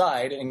out the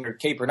side, and your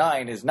K per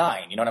 9 is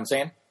 9. You know what I'm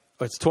saying?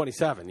 It's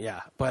 27,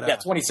 yeah.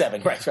 But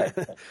 27, right.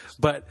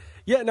 But,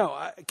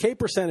 K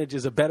percentage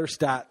is a better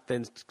stat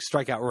than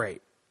strikeout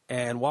rate.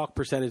 And walk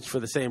percentage for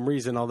the same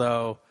reason,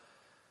 although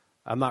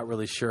I'm not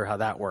really sure how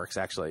that works,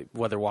 actually,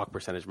 whether walk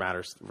percentage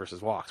matters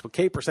versus walks. But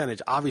K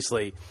percentage,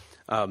 obviously,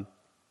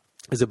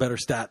 is a better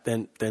stat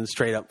than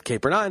straight up K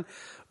per 9.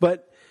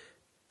 But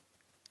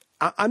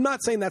I'm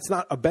not saying that's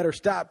not a better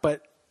stat,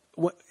 but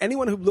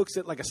anyone who looks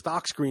at like a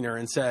stock screener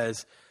and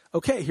says,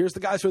 okay, here's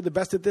the guys who are the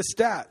best at this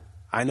stat,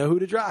 I know who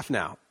to draft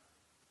now.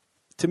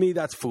 To me,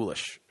 that's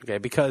foolish, okay,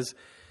 because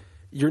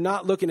you're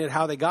not looking at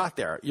how they got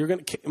there.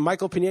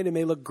 Michael Pineda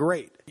may look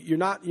great. You're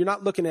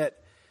not looking at,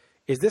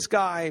 is this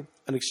guy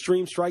an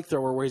extreme strike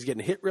thrower where he's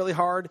getting hit really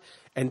hard,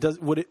 and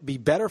would it be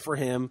better for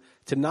him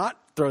to not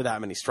throw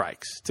that many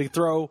strikes, to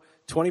throw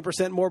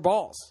 20% more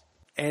balls,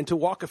 and to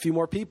walk a few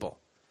more people,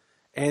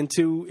 and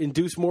to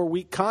induce more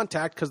weak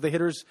contact because the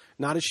hitter's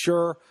not as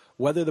sure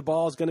whether the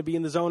ball is going to be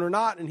in the zone or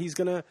not, and he's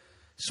going to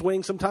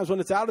swing sometimes when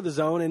it's out of the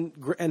zone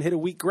and hit a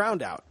weak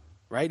ground out,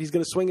 right? He's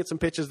going to swing at some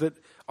pitches that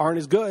aren't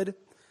as good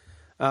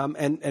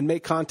and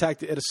make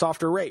contact at a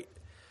softer rate.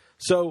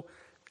 So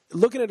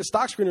looking at a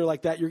stock screener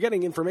like that, you're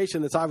getting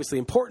information that's obviously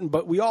important,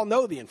 but we all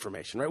know the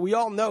information, right? We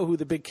all know who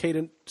the big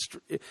cadence.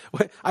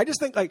 I just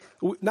think,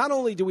 not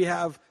only do we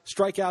have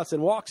strikeouts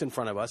and walks in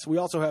front of us, we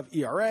also have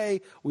ERA,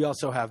 we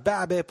also have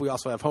BABIP, we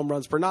also have home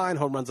runs per 9,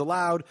 home runs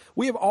allowed.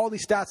 We have all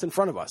these stats in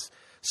front of us.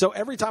 So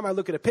every time I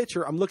look at a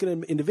pitcher, I'm looking at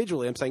him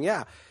individually. I'm saying,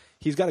 yeah,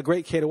 he's got a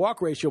great K to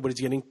walk ratio, but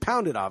he's getting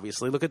pounded,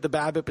 obviously. Look at the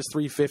BABIP is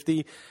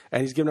 350,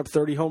 and he's giving up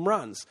 30 home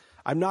runs.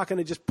 I'm not going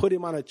to just put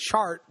him on a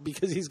chart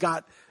because he's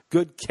got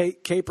good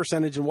K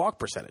percentage and walk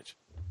percentage.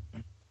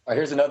 All right,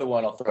 here's another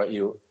one I'll throw at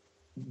you.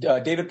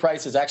 David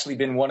Price has actually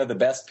been one of the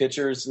best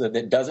pitchers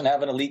that doesn't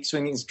have an elite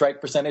swinging strike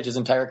percentage his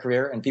entire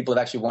career, and people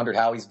have actually wondered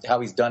how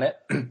he's done it.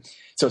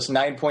 So it's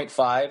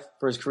 9.5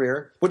 for his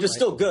career, which is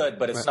still good,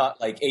 but it's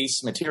not like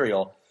ace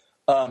material.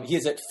 He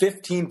is at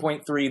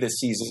 15.3 this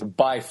season,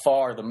 by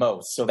far the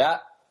most. So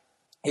that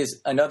is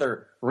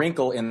another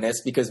wrinkle in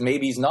this because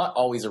maybe he's not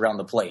always around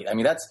the plate. I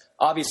mean, that's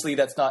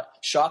not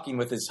shocking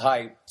with his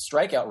high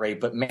strikeout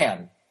rate, but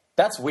man,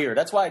 that's weird.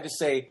 That's why I just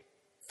say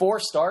 4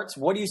 starts.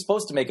 What are you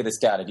supposed to make of this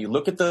data? Do you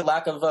look at the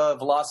lack of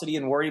velocity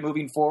and worry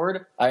moving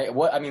forward?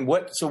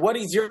 What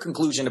is your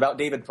conclusion about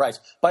David Price?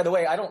 By the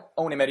way, I don't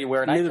own him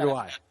anywhere, and neither do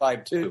I.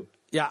 5-2.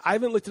 Yeah, I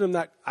haven't looked at him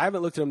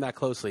that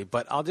closely,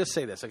 but I'll just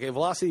say this. Okay,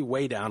 velocity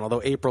way down,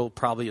 although April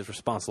probably is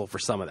responsible for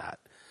some of that.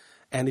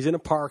 And he's in a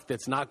park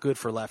that's not good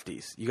for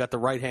lefties. You got the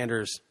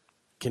right-handers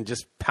can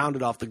just pound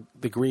it off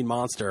the green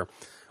monster,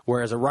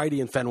 whereas a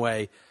righty in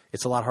Fenway,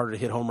 it's a lot harder to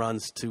hit home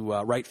runs to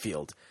right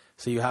field.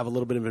 So you have a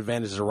little bit of an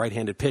advantage as a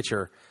right-handed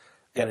pitcher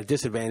and a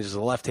disadvantage as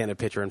a left-handed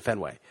pitcher in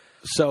Fenway.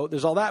 So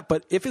there's all that.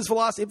 But if his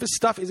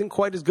stuff isn't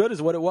quite as good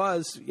as what it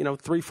was,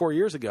 3-4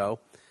 years ago,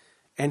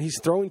 and he's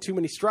throwing too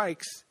many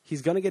strikes,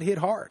 he's going to get hit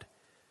hard.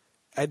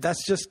 And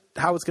that's just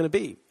how it's going to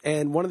be.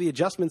 And one of the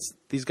adjustments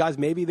these guys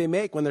maybe they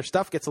make when their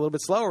stuff gets a little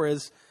bit slower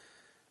is,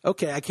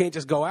 okay, I can't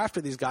just go after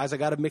these guys. I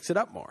got to mix it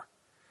up more.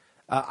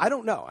 I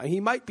don't know. He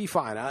might be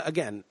fine.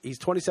 Again, he's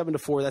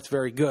 27-4. That's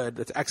very good.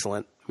 That's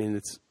excellent. I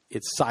mean,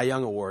 it's Cy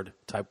Young Award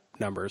type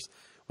numbers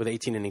with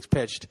 18 innings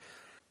pitched.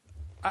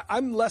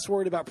 I'm less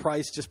worried about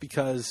Price just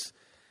because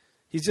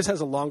he just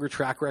has a longer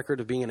track record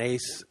of being an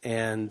ace,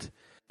 and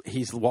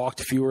he's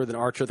walked fewer than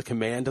Archer. The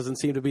command doesn't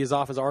seem to be as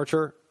off as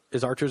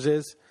Archer's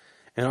is.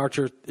 And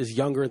Archer is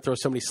younger and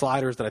throws so many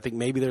sliders that I think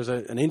maybe there's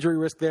an injury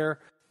risk there.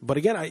 But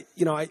again,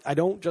 I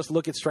don't just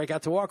look at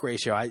strikeout to walk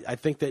ratio. I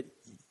think that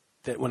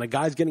when a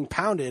guy's getting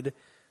pounded,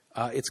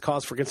 it's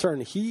cause for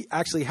concern. He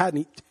actually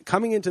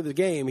coming into the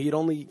game, he'd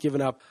only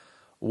given up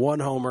one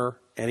homer,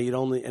 and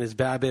his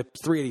BABIP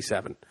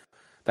 387.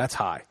 That's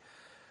high.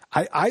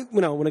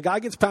 When a guy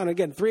gets pounded,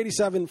 again,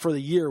 387 for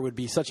the year would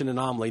be such an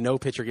anomaly. No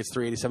pitcher gets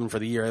 387 for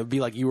the year. It would be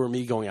like you or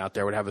me going out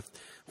there would have a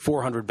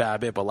 400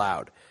 BABIP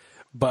allowed.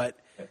 But,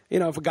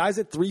 if a guy's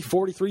at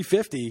 340,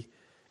 350,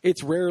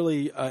 it's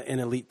rarely an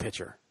elite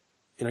pitcher.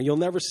 You'll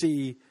never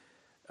see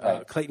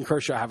Clayton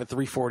Kershaw have a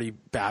 340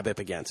 BABIP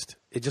against.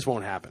 It just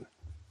won't happen.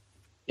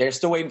 Yeah, you're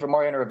still waiting for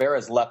Mariano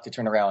Rivera's luck to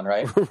turn around,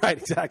 right? Right,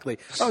 exactly.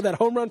 Oh, that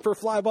home run for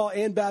fly ball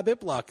and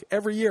BABIP luck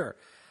every year.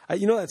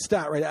 You know that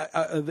stat, right?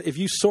 If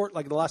you sort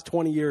like the last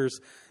 20 years,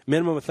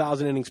 minimum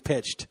 1,000 innings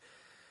pitched,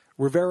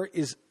 Rivera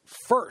is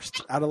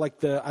first out of I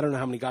don't know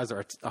how many guys there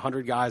are,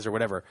 100 guys or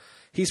whatever.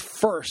 He's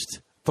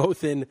first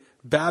both in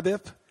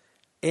BABIP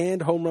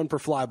and home run per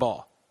fly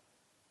ball.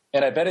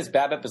 And I bet his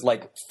BABIP is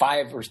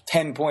 5 or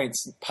 10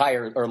 points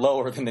higher or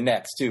lower than the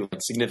next, too.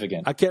 It's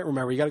significant. I can't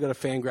remember. You got to go to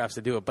Fangraphs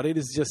to do it. But it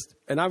is just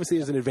 – and obviously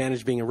there's an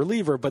advantage being a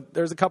reliever, but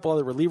there's a couple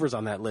other relievers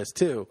on that list,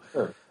 too.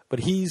 Sure. But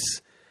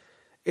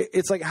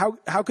it's like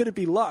how could it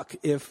be luck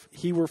if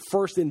he were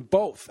first in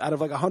both out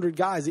of 100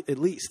 guys at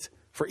least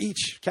for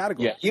each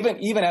category? Yeah,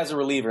 even as a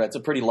reliever, that's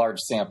a pretty large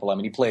sample. I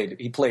mean,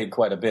 he played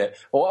quite a bit.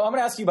 Well, I'm going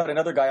to ask you about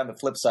another guy on the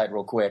flip side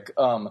real quick.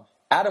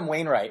 Adam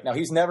Wainwright. Now,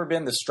 he's never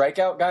been the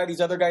strikeout guy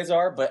these other guys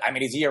are, but,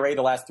 his ERA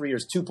the last 3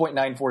 years,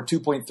 2.94,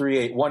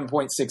 2.38,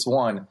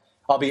 1.61,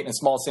 albeit in a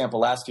small sample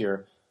last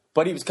year.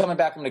 But he was coming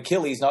back from an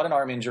Achilles, not an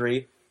arm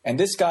injury. And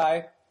this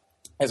guy,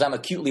 as I'm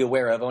acutely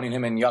aware of, owning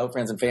him in Yahoo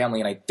Friends and Family,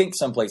 and I think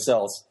someplace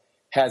else,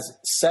 has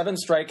 7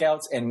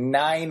 strikeouts and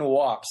 9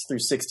 walks through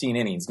 16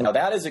 innings. Now,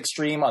 that is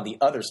extreme on the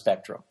other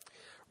spectrum.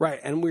 Right,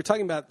 and we're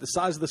talking about the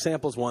size of the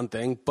sample is one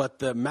thing, but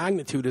the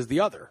magnitude is the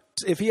other.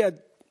 If he had,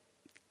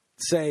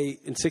 say,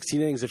 in 16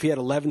 innings, if he had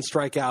 11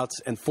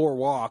 strikeouts and 4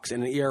 walks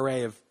and an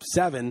ERA of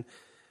 7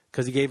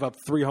 because he gave up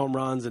 3 home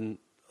runs and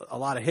a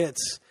lot of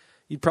hits,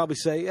 you'd probably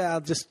say, yeah,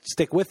 I'll just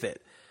stick with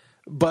it.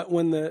 But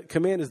when the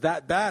command is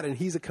that bad and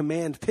he's a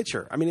command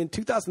pitcher, in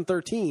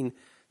 2013,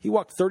 he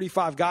walked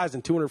 35 guys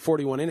in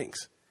 241 innings.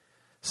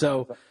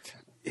 So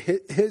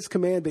his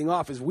command being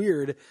off is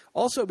weird,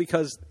 also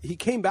because he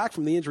came back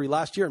from the injury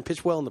last year and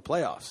pitched well in the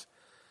playoffs.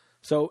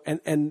 So,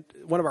 and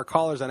one of our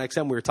callers on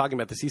XM, we were talking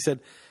about this, he said,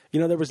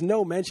 there was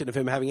no mention of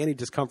him having any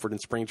discomfort in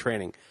spring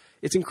training.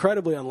 It's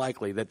incredibly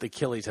unlikely that the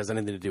Achilles has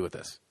anything to do with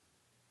this.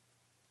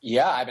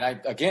 Yeah,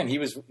 he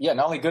was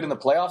not only good in the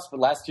playoffs, but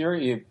last year,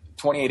 he had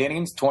 28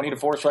 innings, 20-4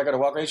 strikeout to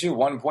walk ratio,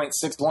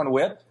 1.61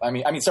 whip.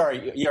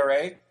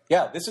 ERA.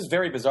 Yeah, this is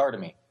very bizarre to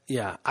me.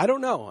 Yeah, I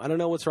don't know. I don't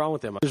know what's wrong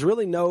with him. There's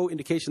really no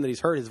indication that he's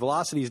hurt. His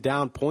velocity is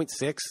down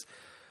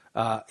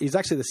 0.6. He's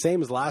actually the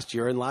same as last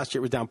year, and last year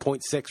it was down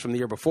 0.6 from the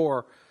year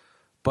before.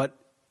 But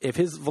if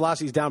his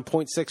velocity is down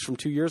 0.6 from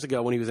 2 years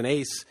ago when he was an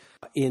ace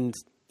in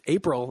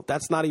April,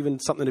 that's not even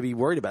something to be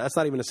worried about. That's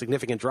not even a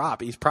significant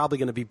drop. He's probably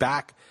going to be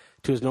back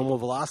to his normal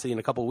velocity in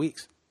a couple of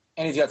weeks.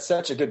 And he's got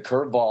such a good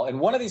curveball. And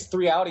one of these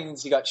 3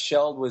 outings he got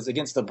shelled was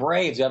against the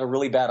Braves. He had a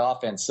really bad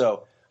offense.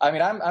 So,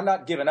 I'm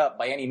not giving up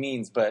by any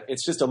means, but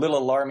it's just a little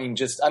alarming.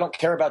 I don't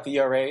care about the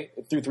ERA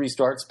through 3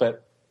 starts,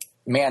 but,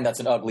 man,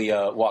 that's an ugly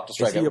walk to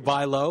strikeout. Is he a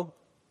buy low?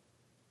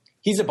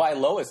 He's a buy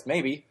lowest,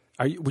 maybe.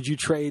 Would you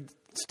trade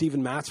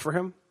Steven Matz for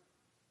him?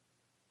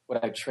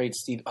 Would I trade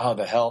Steve? Oh,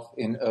 the health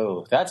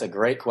that's a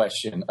great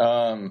question.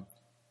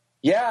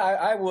 Yeah,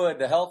 I would.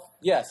 The health,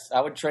 yes,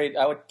 I would trade.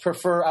 I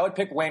would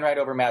pick Wainwright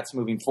over Matz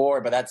moving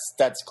forward, but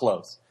that's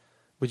close.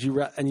 Would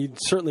you? And you'd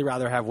certainly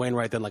rather have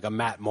Wainwright than like a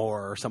Matt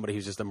Moore or somebody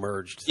who's just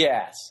emerged.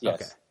 Yes.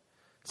 Okay.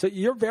 So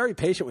you're very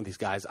patient with these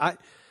guys.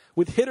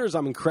 With hitters,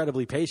 I'm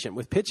incredibly patient.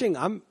 With pitching,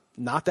 I'm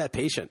not that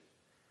patient.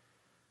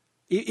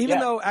 Even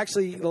though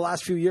actually the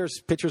last few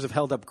years pitchers have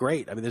held up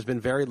great. There's been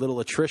very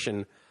little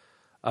attrition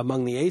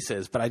among the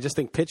aces, but I just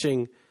think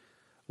pitching,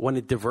 when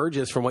it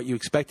diverges from what you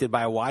expected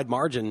by a wide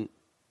margin,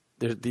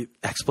 the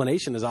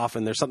explanation is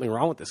often there's something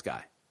wrong with this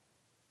guy.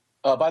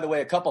 By the way,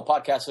 a couple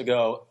podcasts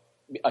ago,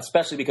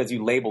 especially because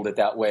you labeled it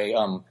that way,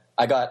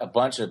 I got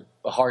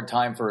a hard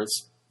time for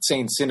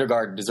saying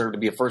Syndergaard deserved to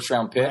be a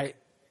first-round pick. Right.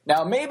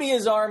 Now, maybe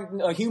his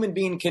arm, a human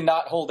being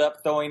cannot hold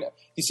up throwing.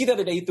 You see the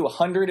other day he threw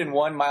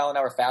 101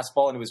 mile-an-hour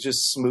fastball, and it was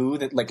just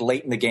smooth, like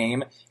late in the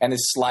game, and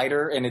his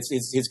slider and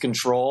his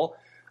control.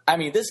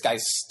 This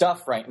guy's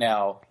stuff right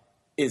now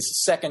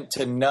is second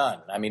to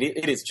none.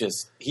 It is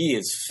just, he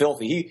is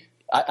filthy.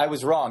 I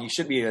was wrong. He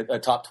should be a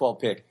top 12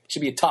 pick. He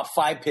should be a top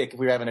 5 pick if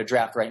we were having a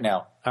draft right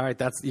now. All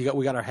right,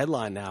 we got our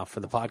headline now for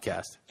the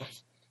podcast.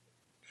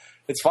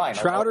 It's fine.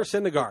 Trout or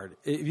Syndergaard?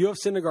 If you have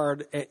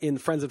Syndergaard in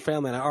Friends and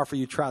Family and I offer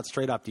you Trout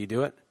straight up, do you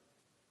do it?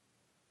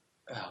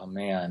 Oh,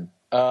 man.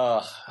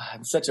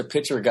 I'm such a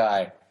pitcher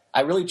guy.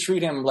 I really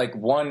treat him like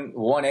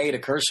 1A to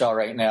Kershaw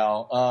right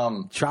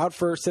now. Trout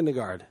for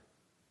Syndergaard.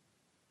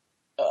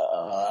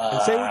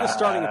 And say we're just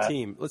starting a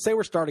team. Let's say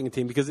we're starting a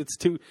team because it's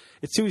too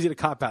easy to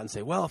cop out and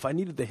say, well, if I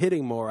needed the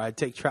hitting more, I'd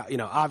take Trout.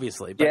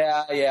 Obviously. But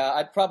Yeah.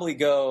 I'd probably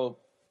go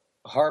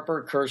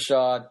Harper,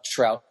 Kershaw,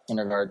 Trout,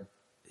 Syndergaard.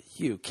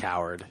 You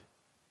coward.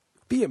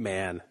 Be a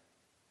man.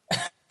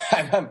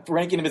 I'm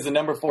ranking him as the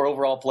number 4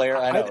 overall player.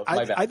 I know.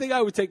 My bad. I think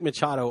I would take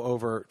Machado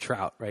over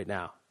Trout right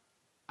now.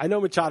 I know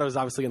Machado is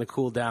obviously going to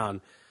cool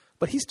down,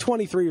 but he's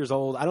 23 years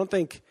old. I don't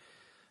think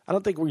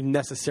we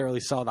necessarily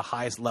saw the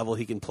highest level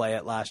he can play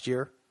at last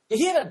year.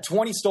 He had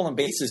 20 stolen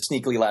bases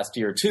sneakily last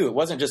year, too. It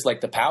wasn't just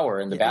like the power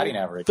and the batting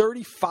average.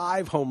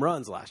 35 home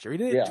runs last year. He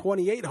didn't hit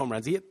 28 home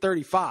runs. He hit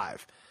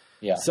 35.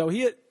 Yeah. So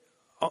he hit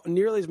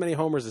nearly as many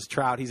homers as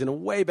Trout. He's in a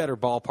way better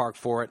ballpark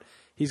for it.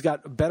 He's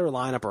got a better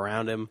lineup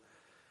around him.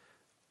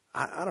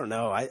 I don't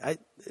know. I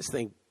just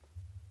think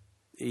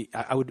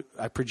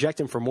I project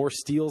him for more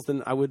steals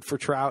than I would for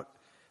Trout.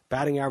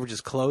 Batting average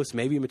is close.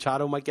 Maybe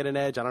Machado might get an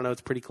edge. I don't know.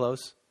 It's pretty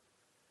close.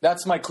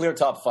 That's my clear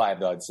top 5,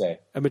 though, I'd say.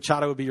 And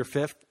Machado would be your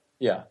 5th?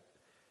 Yeah.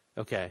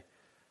 Okay.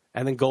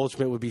 And then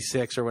Goldschmidt would be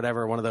 6 or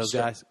whatever, one of those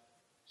guys?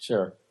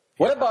 Sure.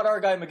 What about our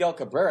guy Miguel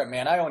Cabrera,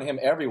 man? I own him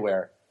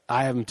everywhere.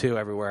 I have him, too,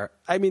 everywhere.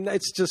 I mean,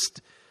 it's just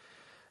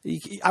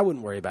 – I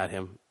wouldn't worry about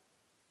him.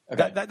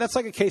 Okay. That's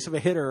like a case of a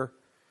hitter.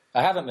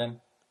 I haven't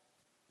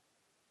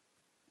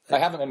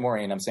been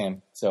worrying, I'm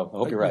saying. So I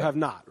hope you're right. You have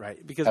not,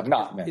 right? Because I've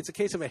not, man. It's a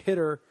case of a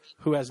hitter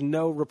who has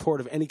no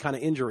report of any kind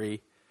of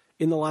injury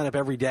in the lineup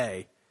every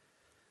day.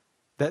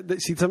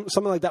 See,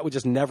 something like that would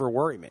just never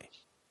worry me.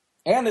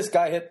 And this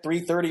guy hit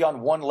 330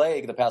 on one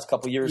leg the past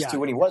couple of years, too,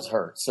 when he was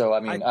hurt. So, I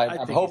mean,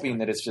 I'm hoping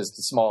that it's just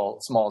a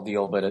small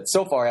deal, but it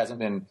so far hasn't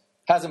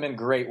been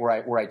great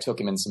where I took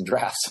him in some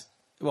drafts.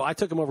 Well, I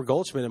took him over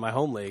Goldschmidt in my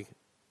home league.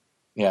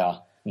 Yeah.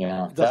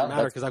 It doesn't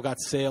matter because I've got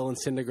Sale and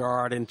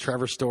Syndergaard and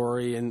Trevor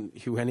Story and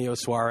Eugenio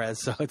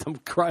Suarez. So I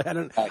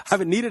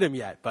haven't needed him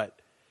yet, but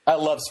I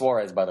love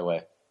Suarez, by the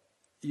way.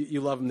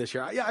 You love him this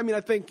year. Yeah, I mean,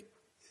 I think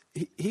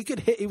he could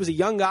hit. He was a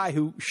young guy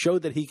who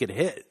showed that he could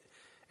hit,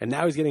 and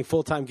now he's getting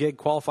full-time gig,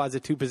 qualifies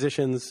at 2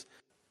 positions.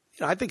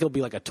 I think he'll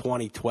be like a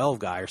 2012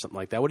 guy or something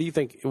like that. What do you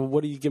think?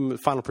 What do you give him a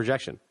final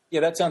projection?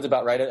 Yeah, that sounds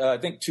about right. I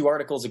think 2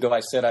 articles ago I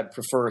said I'd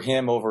prefer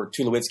him over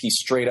Tulowitzki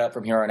straight up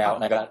from here on out,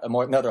 and I got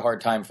another hard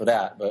time for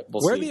that. But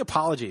we'll see. Where are the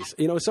apologies?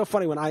 It's so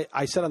funny when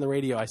I said on the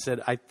radio, I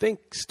said, I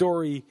think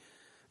Story,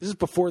 this is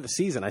before the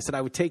season, I said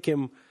I would take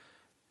him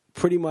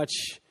pretty much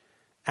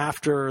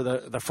after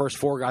the first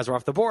 4 guys were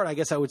off the board. I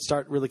guess I would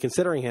start really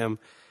considering him.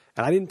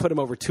 And I didn't put him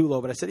over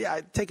Tulo, but I said, yeah,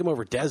 I'd take him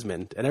over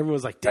Desmond. And everyone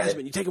was like,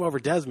 Desmond, you take him over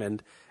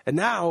Desmond. And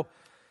now,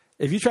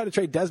 if you try to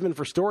trade Desmond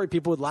for Story,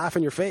 people would laugh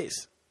in your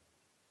face.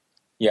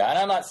 Yeah, and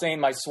I'm not saying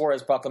my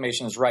Suarez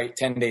proclamation is right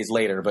 10 days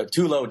later, but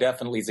Tulo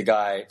definitely is a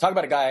guy. Talk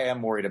about a guy I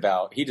am worried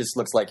about. He just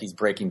looks like he's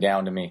breaking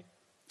down to me.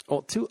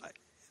 Well,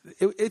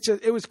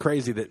 it was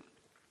crazy that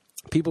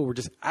people were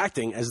just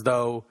acting as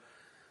though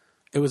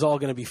it was all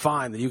going to be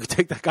fine, that you could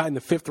take that guy in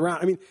the 5th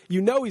round. I mean,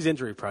 he's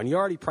injury prone. You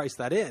already priced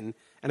that in.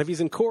 And if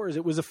he's in Coors,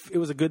 it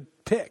was a good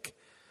pick.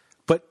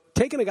 But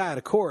taking a guy out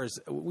of Coors,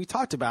 we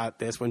talked about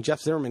this when Jeff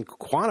Zimmerman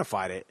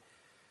quantified it.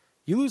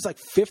 You lose like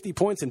 50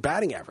 points in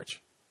batting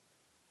average.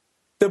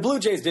 The Blue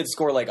Jays did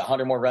score like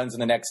 100 more runs than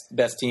the next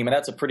best team, and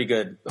that's a pretty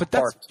good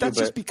part. That's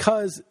just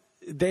because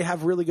they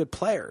have really good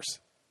players.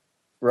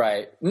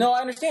 Right. No, I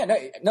understand.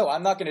 No,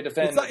 I'm not going to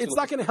defend. It's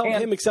not going to help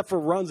him except for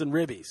runs and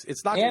ribbies.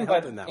 It's not going to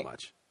help him that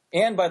much.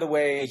 And by the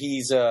way,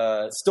 he's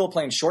still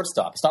playing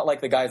shortstop. It's not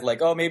like the guy's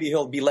like, oh, maybe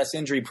he'll be less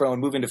injury prone,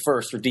 move into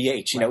first or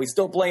DH. He's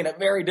still playing a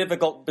very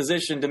difficult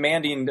position,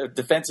 demanding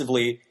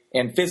defensively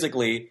and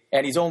physically,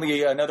 and he's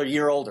only another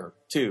year older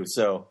too.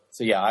 So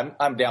yeah,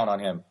 I'm down on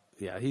him.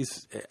 Yeah,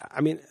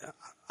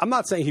 I'm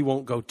not saying he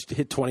won't go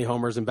hit 20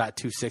 homers and bat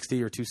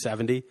 260 or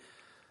 270,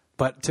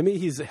 but to me,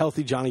 he's a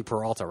healthy Johnny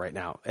Peralta right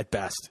now at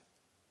best.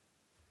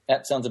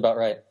 That sounds about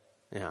right.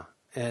 Yeah,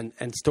 and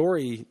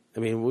Story. I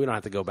mean, we don't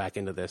have to go back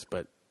into this,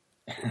 but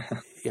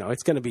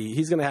it's going to be.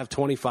 He's going to have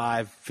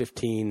 25,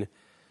 15,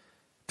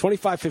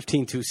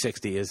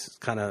 260 is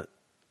kind of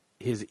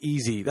his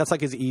easy. That's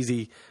like his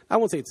easy. I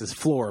won't say it's his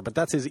floor, but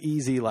that's his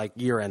easy like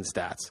year-end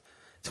stats.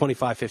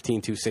 25,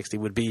 15, 260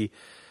 would be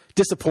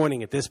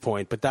disappointing at this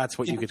point, but that's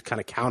what you could kind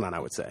of count on, I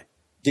would say.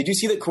 Did you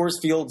see that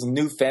Coors Field's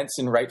new fence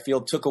in right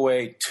field took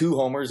away 2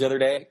 homers the other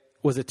day?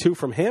 Was it 2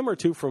 from him or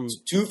 2 from...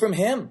 2 from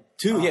him.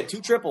 2. He had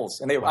 2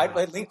 triples. And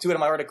I linked to it in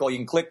my article. You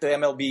can click the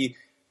MLB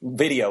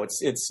video.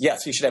 It's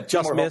yes, he should have 2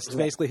 just more missed,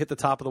 homers. basically hit the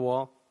top of the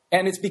wall.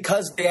 And it's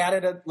because they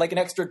added an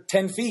extra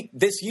 10 feet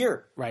this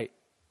year. Right.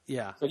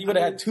 Yeah. So he would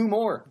have had 2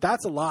 more.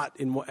 That's a lot.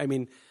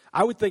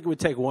 I would think it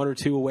would take 1 or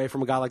 2 away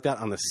from a guy like that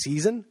on the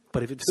season.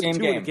 But if it's 2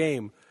 in a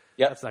game,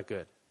 that's not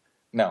good.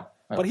 No.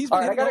 But he's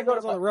been hitting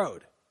on the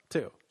road,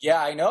 too.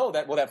 Yeah, I know.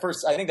 I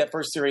think that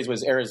first series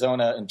was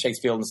Arizona and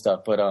Chase Field and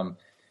stuff. But, I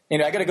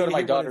got to go to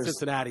my daughter's.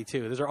 Cincinnati,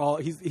 too. Those are all.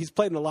 He's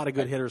played in a lot of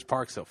good hitters'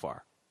 parks so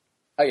far.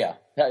 Oh, yeah.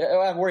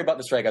 I'm worried about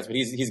the strikeouts, but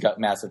he's got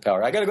massive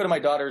power. I got to go to my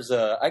daughter's.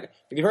 Have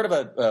you heard of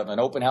an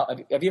open house?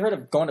 Have you heard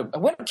of going to –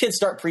 when do kids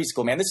start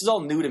preschool, man? This is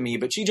all new to me,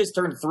 but she just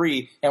turned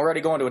 3, and we're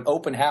already going to an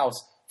open house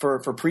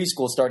for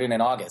preschool starting in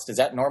August. Is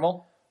that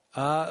normal?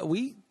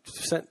 We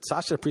sent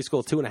Sasha to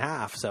preschool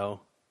 2.5,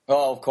 so.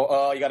 Oh, of course.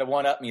 Oh, you got to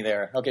one-up me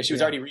there. Okay, she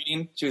was already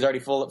reading? She was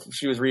already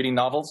she was reading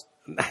novels?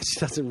 She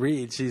doesn't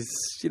read. She's,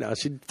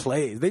 she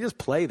plays. They just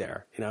play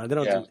there. They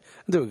don't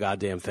do a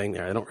goddamn thing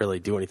there. They don't really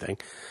do anything.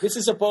 This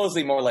is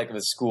supposedly more like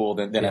a school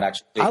than an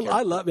actual daycare.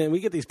 I love, man, we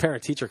get these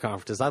parent-teacher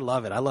conferences. I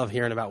love it. I love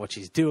hearing about what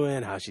she's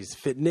doing, how she's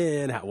fitting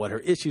in, what her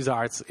issues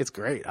are. It's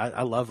great.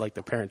 I love, like,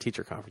 the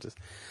parent-teacher conferences.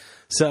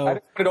 So I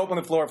just wanted to open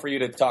the floor for you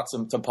to talk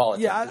some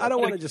politics. Yeah, I don't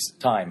want to just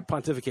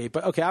pontificate.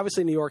 But, okay,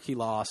 obviously New York he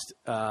lost.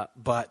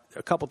 But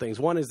a couple things.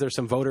 One is there's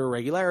some voter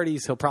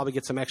irregularities. He'll probably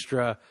get some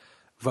extra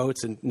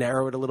votes and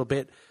narrow it a little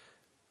bit.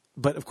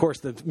 But, of course,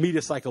 the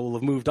media cycle will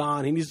have moved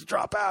on. He needs to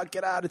drop out,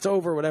 get out, it's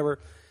over, whatever.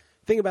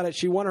 Think about it.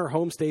 She won her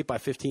home state by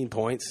 15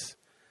 points.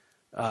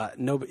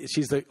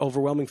 She's the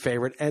overwhelming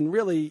favorite. And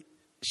really,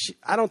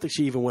 I don't think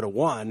she even would have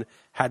won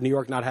had New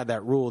York not had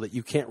that rule that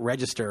you can't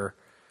register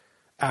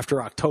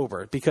after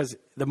October, because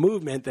the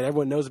movement that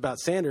everyone knows about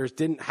Sanders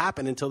didn't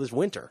happen until this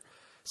winter.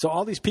 So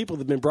all these people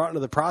that have been brought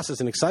into the process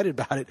and excited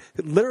about it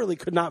literally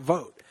could not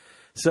vote.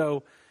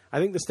 So I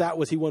think the stat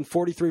was he won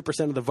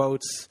 43% of the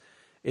votes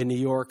in New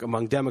York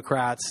among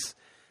Democrats,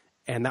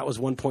 and that was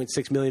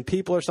 1.6 million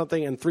people or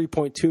something, and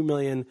 3.2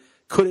 million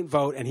couldn't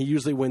vote, and he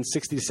usually wins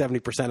 60 to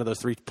 70% of those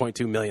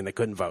 3.2 million that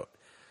couldn't vote.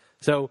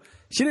 So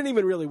she didn't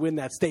even really win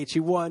that state. She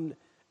won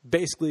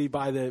basically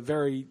by the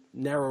very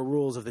narrow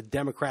rules of the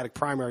Democratic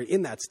primary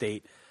in that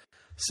state.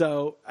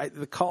 So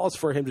the calls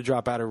for him to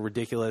drop out are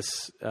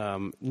ridiculous.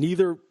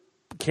 Neither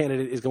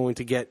candidate is going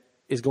to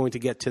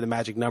get to the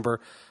magic number.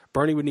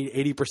 Bernie would need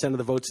 80% of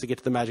the votes to get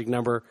to the magic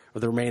number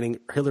of the remaining.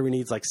 Hillary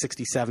needs like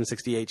 67,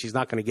 68. She's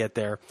not going to get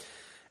there.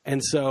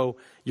 And so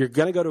you're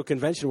going to go to a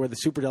convention where the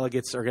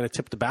superdelegates are going to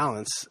tip the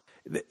balance.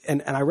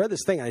 And I read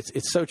this thing, and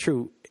it's so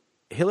true.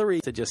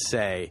 Hillary to just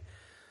say,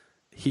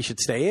 he should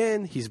stay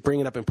in. He's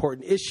bringing up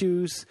important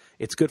issues.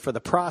 It's good for the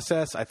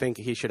process. I think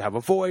he should have a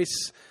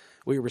voice.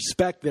 We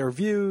respect their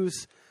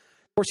views.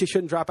 Of course, he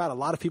shouldn't drop out. A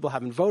lot of people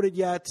haven't voted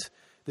yet.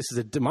 This is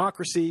a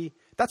democracy.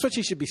 That's what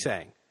she should be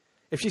saying.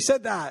 If she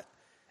said that,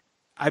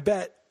 I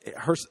bet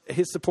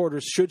his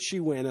supporters, should she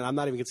win, and I'm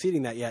not even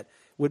conceding that yet,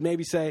 would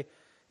maybe say,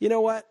 you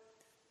know what?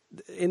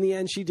 In the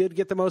end, she did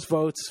get the most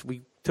votes.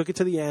 We took it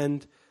to the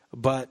end,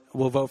 but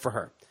we'll vote for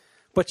her.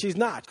 But she's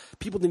not.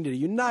 People need to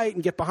unite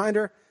and get behind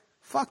her.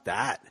 Fuck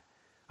that.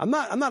 I'm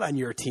not on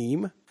your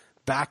team.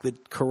 Back the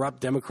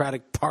corrupt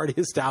Democratic Party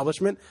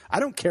establishment. I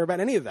don't care about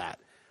any of that.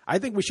 I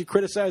think we should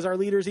criticize our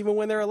leaders even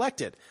when they're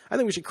elected. I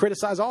think we should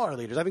criticize all our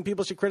leaders. I think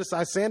people should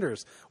criticize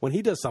Sanders when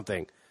he does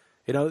something.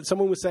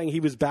 Someone was saying he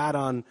was bad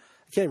on,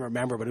 I can't even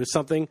remember, but it was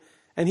something,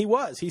 and he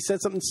was. He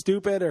said something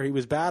stupid or he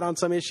was bad on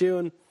some issue,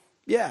 and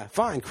yeah,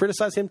 fine,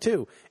 criticize him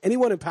too.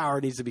 Anyone in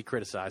power needs to be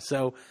criticized.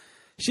 So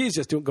she's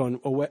just going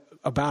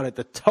about it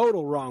the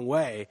total wrong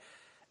way.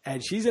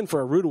 And she's in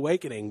for a rude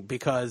awakening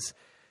because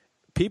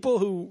people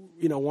who,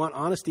 want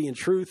honesty and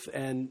truth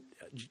and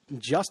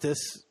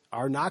justice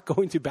are not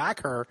going to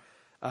back her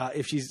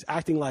if she's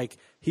acting like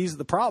he's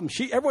the problem.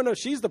 Everyone knows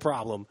she's the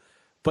problem,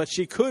 but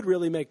she could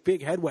really make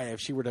big headway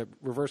if she were to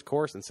reverse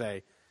course and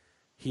say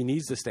he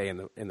needs to stay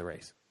in the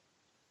race.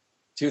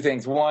 Two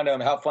things. One,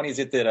 how funny is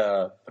it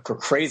that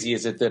crazy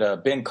is it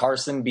that Ben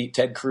Carson beat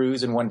Ted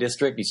Cruz in one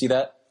district? You see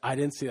that? I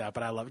didn't see that,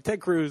 but I love it.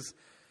 Ted Cruz.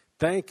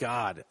 Thank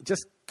God.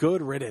 Just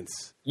good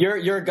riddance.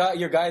 Your guy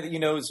that you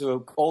know is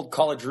an old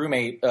college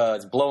roommate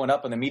is blowing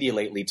up in the media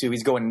lately too.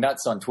 He's going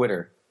nuts on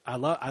Twitter. I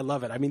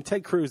love it. I mean,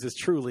 Ted Cruz is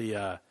truly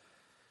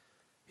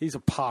he's a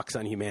pox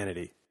on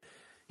humanity.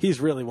 He's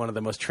really one of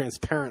the most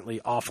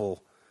transparently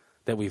awful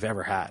that we've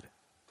ever had.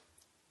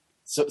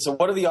 So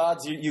what are the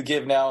odds you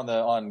give now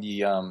on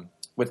the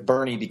with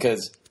Bernie?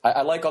 Because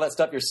I like all that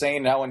stuff you're saying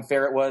and how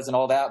unfair it was and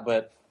all that,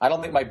 but I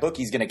don't think my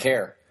bookie's going to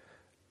care.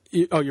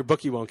 Your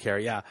bookie won't care,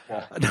 yeah.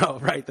 No,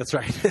 right, that's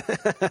right.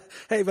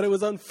 Hey, but it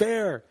was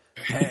unfair.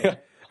 Hey,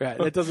 right,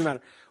 it doesn't matter.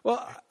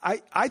 Well,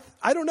 I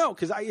don't know,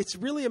 because it's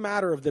really a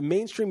matter of the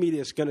mainstream media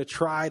is going to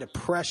try to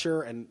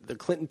pressure, and the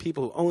Clinton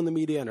people who own the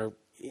media and are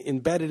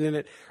embedded in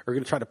it are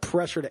going to try to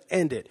pressure to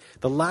end it.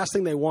 The last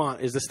thing they want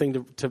is this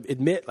thing to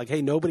admit, like,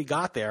 hey, nobody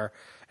got there,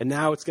 and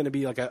now it's going to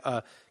be like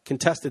a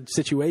contested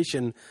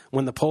situation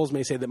when the polls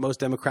may say that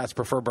most Democrats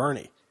prefer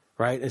Bernie,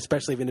 right?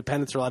 Especially if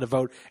independents are allowed to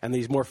vote and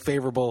these more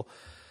favorable.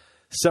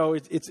 So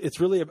it's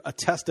really a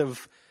test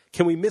of,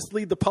 can we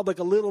mislead the public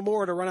a little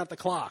more to run out the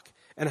clock?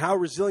 And how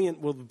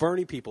resilient will the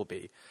Bernie people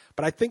be?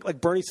 But I think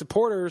like Bernie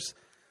supporters,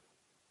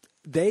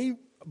 they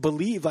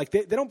believe, like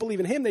they don't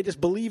believe in him. They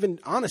just believe in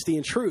honesty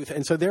and truth.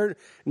 And so they're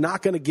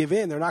not going to give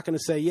in. They're not going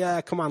to say,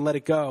 yeah, come on, let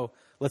it go.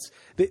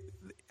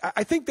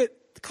 I think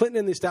that Clinton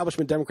and the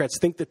establishment Democrats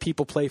think that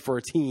people play for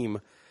a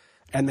team,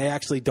 and they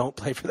actually don't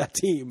play for that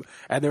team.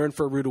 And they're in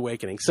for a rude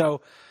awakening.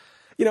 So,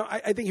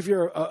 I think if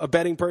you're a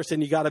betting person,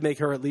 you got to make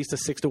her at least a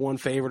 6-1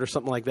 favorite or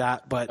something like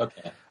that. But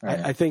okay. Right.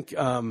 I think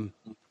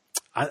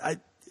I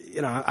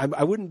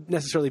wouldn't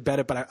necessarily bet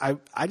it, but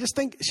I just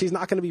think she's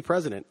not going to be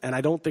president, and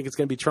I don't think it's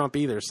going to be Trump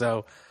either.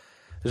 So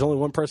there's only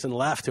one person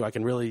left who I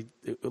can really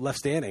left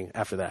standing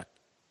after that.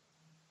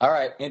 All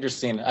right,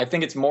 interesting. I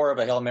think it's more of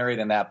a Hail Mary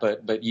than that,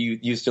 but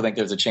you still think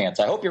there's a chance.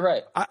 I hope you're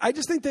right. I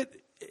just think that,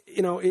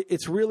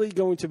 it's really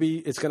going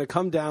to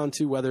come down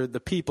to whether the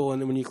people,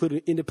 and when you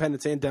include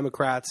independents and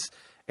Democrats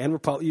and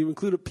Republicans, you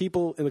include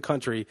people in the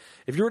country,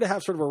 if you were to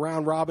have sort of a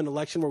round-robin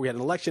election where we had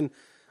an election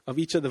of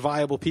each of the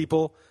viable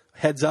people,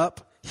 heads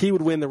up, he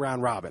would win the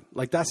round-robin.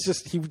 Like,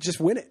 he would just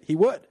win it. He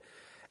would.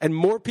 And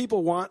more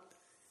people want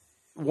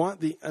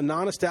a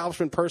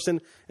non-establishment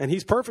person, and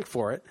he's perfect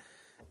for it.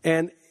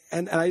 And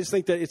I just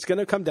think that it's going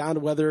to come down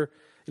to whether,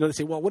 they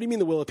say, well, what do you mean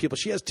the will of people?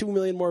 She has 2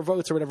 million more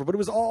votes or whatever. But it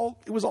was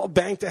all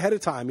banked ahead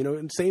of time.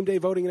 In same-day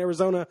voting in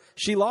Arizona,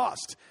 she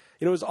lost.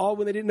 It was all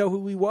when they didn't know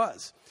who he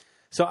was.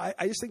 So I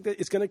just think that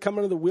it's going to come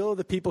under the will of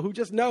the people who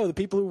just know, the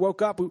people who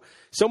woke up.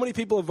 So many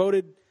people have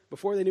voted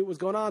before they knew what was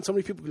going on. So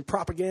many people have been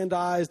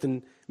propagandized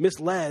and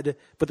misled.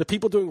 But the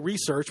people doing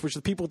research, which are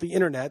the people with the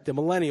internet, the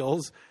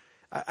millennials,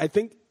 I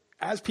think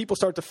as people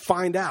start to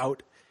find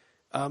out,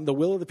 the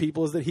will of the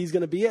people is that he's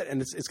going to be it.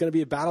 And it's going to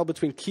be a battle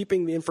between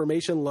keeping the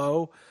information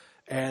low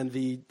and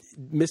the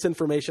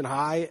misinformation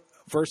high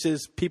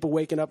versus people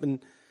waking up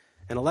and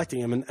electing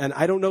him. And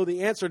I don't know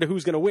the answer to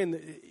who's going to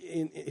win.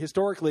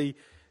 Historically,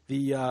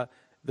 the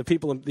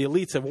people, the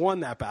elites have won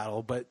that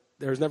battle, but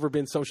there's never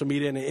been social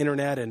media and the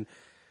internet and,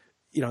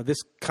 this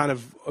kind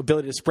of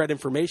ability to spread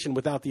information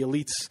without the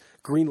elites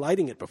green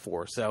lighting it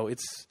before. So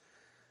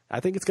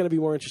I think it's going to be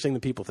more interesting than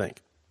people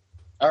think.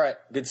 All right.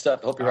 Good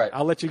stuff. Hope you're right.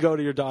 I'll let you go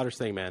to your daughter's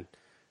thing, man.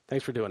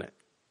 Thanks for doing it.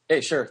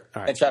 Hey, sure.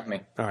 All right. Thanks for having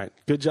me. All right.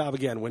 Good job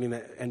again winning the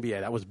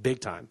NBA. That was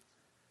big time.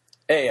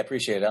 Hey, I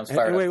appreciate it. I'm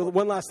fired up. Wait,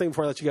 one last thing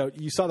before I let you go.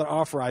 You saw that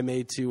offer I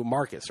made to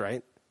Marcus,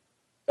 right?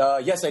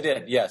 Yes, I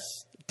did. Yes.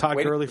 Todd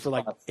Gurley for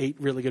like 8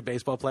 really good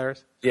baseball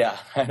players. Yeah,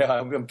 I know.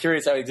 I'm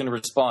curious how he's going to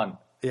respond.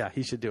 Yeah,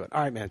 he should do it.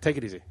 All right, man. Take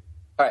it easy.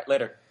 All right,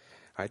 later.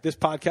 All right, this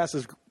podcast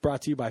is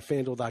brought to you by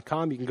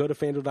FanDuel.com. You can go to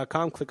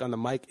FanDuel.com, click on the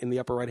mic in the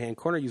upper right-hand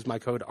corner, use my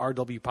code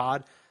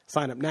RWPOD.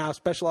 Sign up now.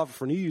 Special offer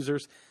for new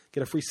users.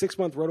 Get a free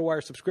 6-month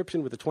RotoWire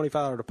subscription with a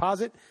 $25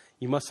 deposit.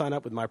 You must sign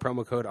up with my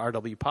promo code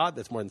RWPOD.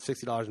 That's more than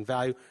 $60 in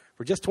value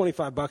for just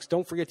 $25.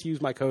 Don't forget to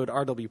use my code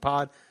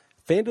RWPOD.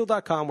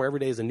 FanDuel.com, where every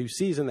day is a new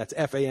season. That's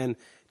FanDuel.com.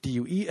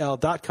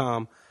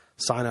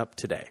 Sign up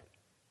today.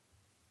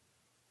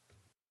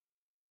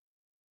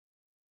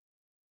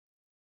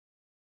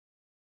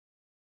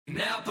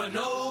 Napa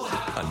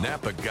know-how. A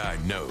Napa guy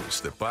knows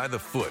that by the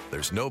foot,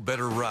 there's no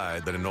better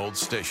ride than an old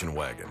station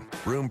wagon.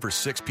 Room for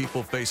 6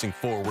 people facing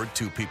forward,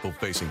 2 people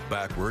facing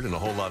backward, and a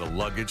whole lot of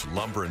luggage,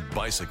 lumber, and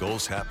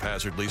bicycles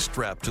haphazardly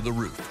strapped to the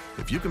roof.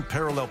 If you can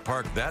parallel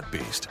park that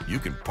beast, you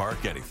can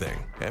park anything.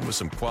 And with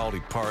some quality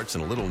parts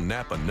and a little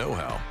Napa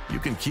know-how, you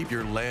can keep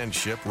your land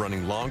ship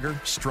running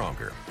longer,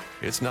 stronger.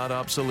 It's not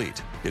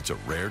obsolete. It's a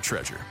rare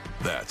treasure.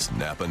 That's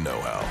Napa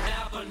know-how.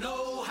 Napa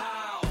know-how.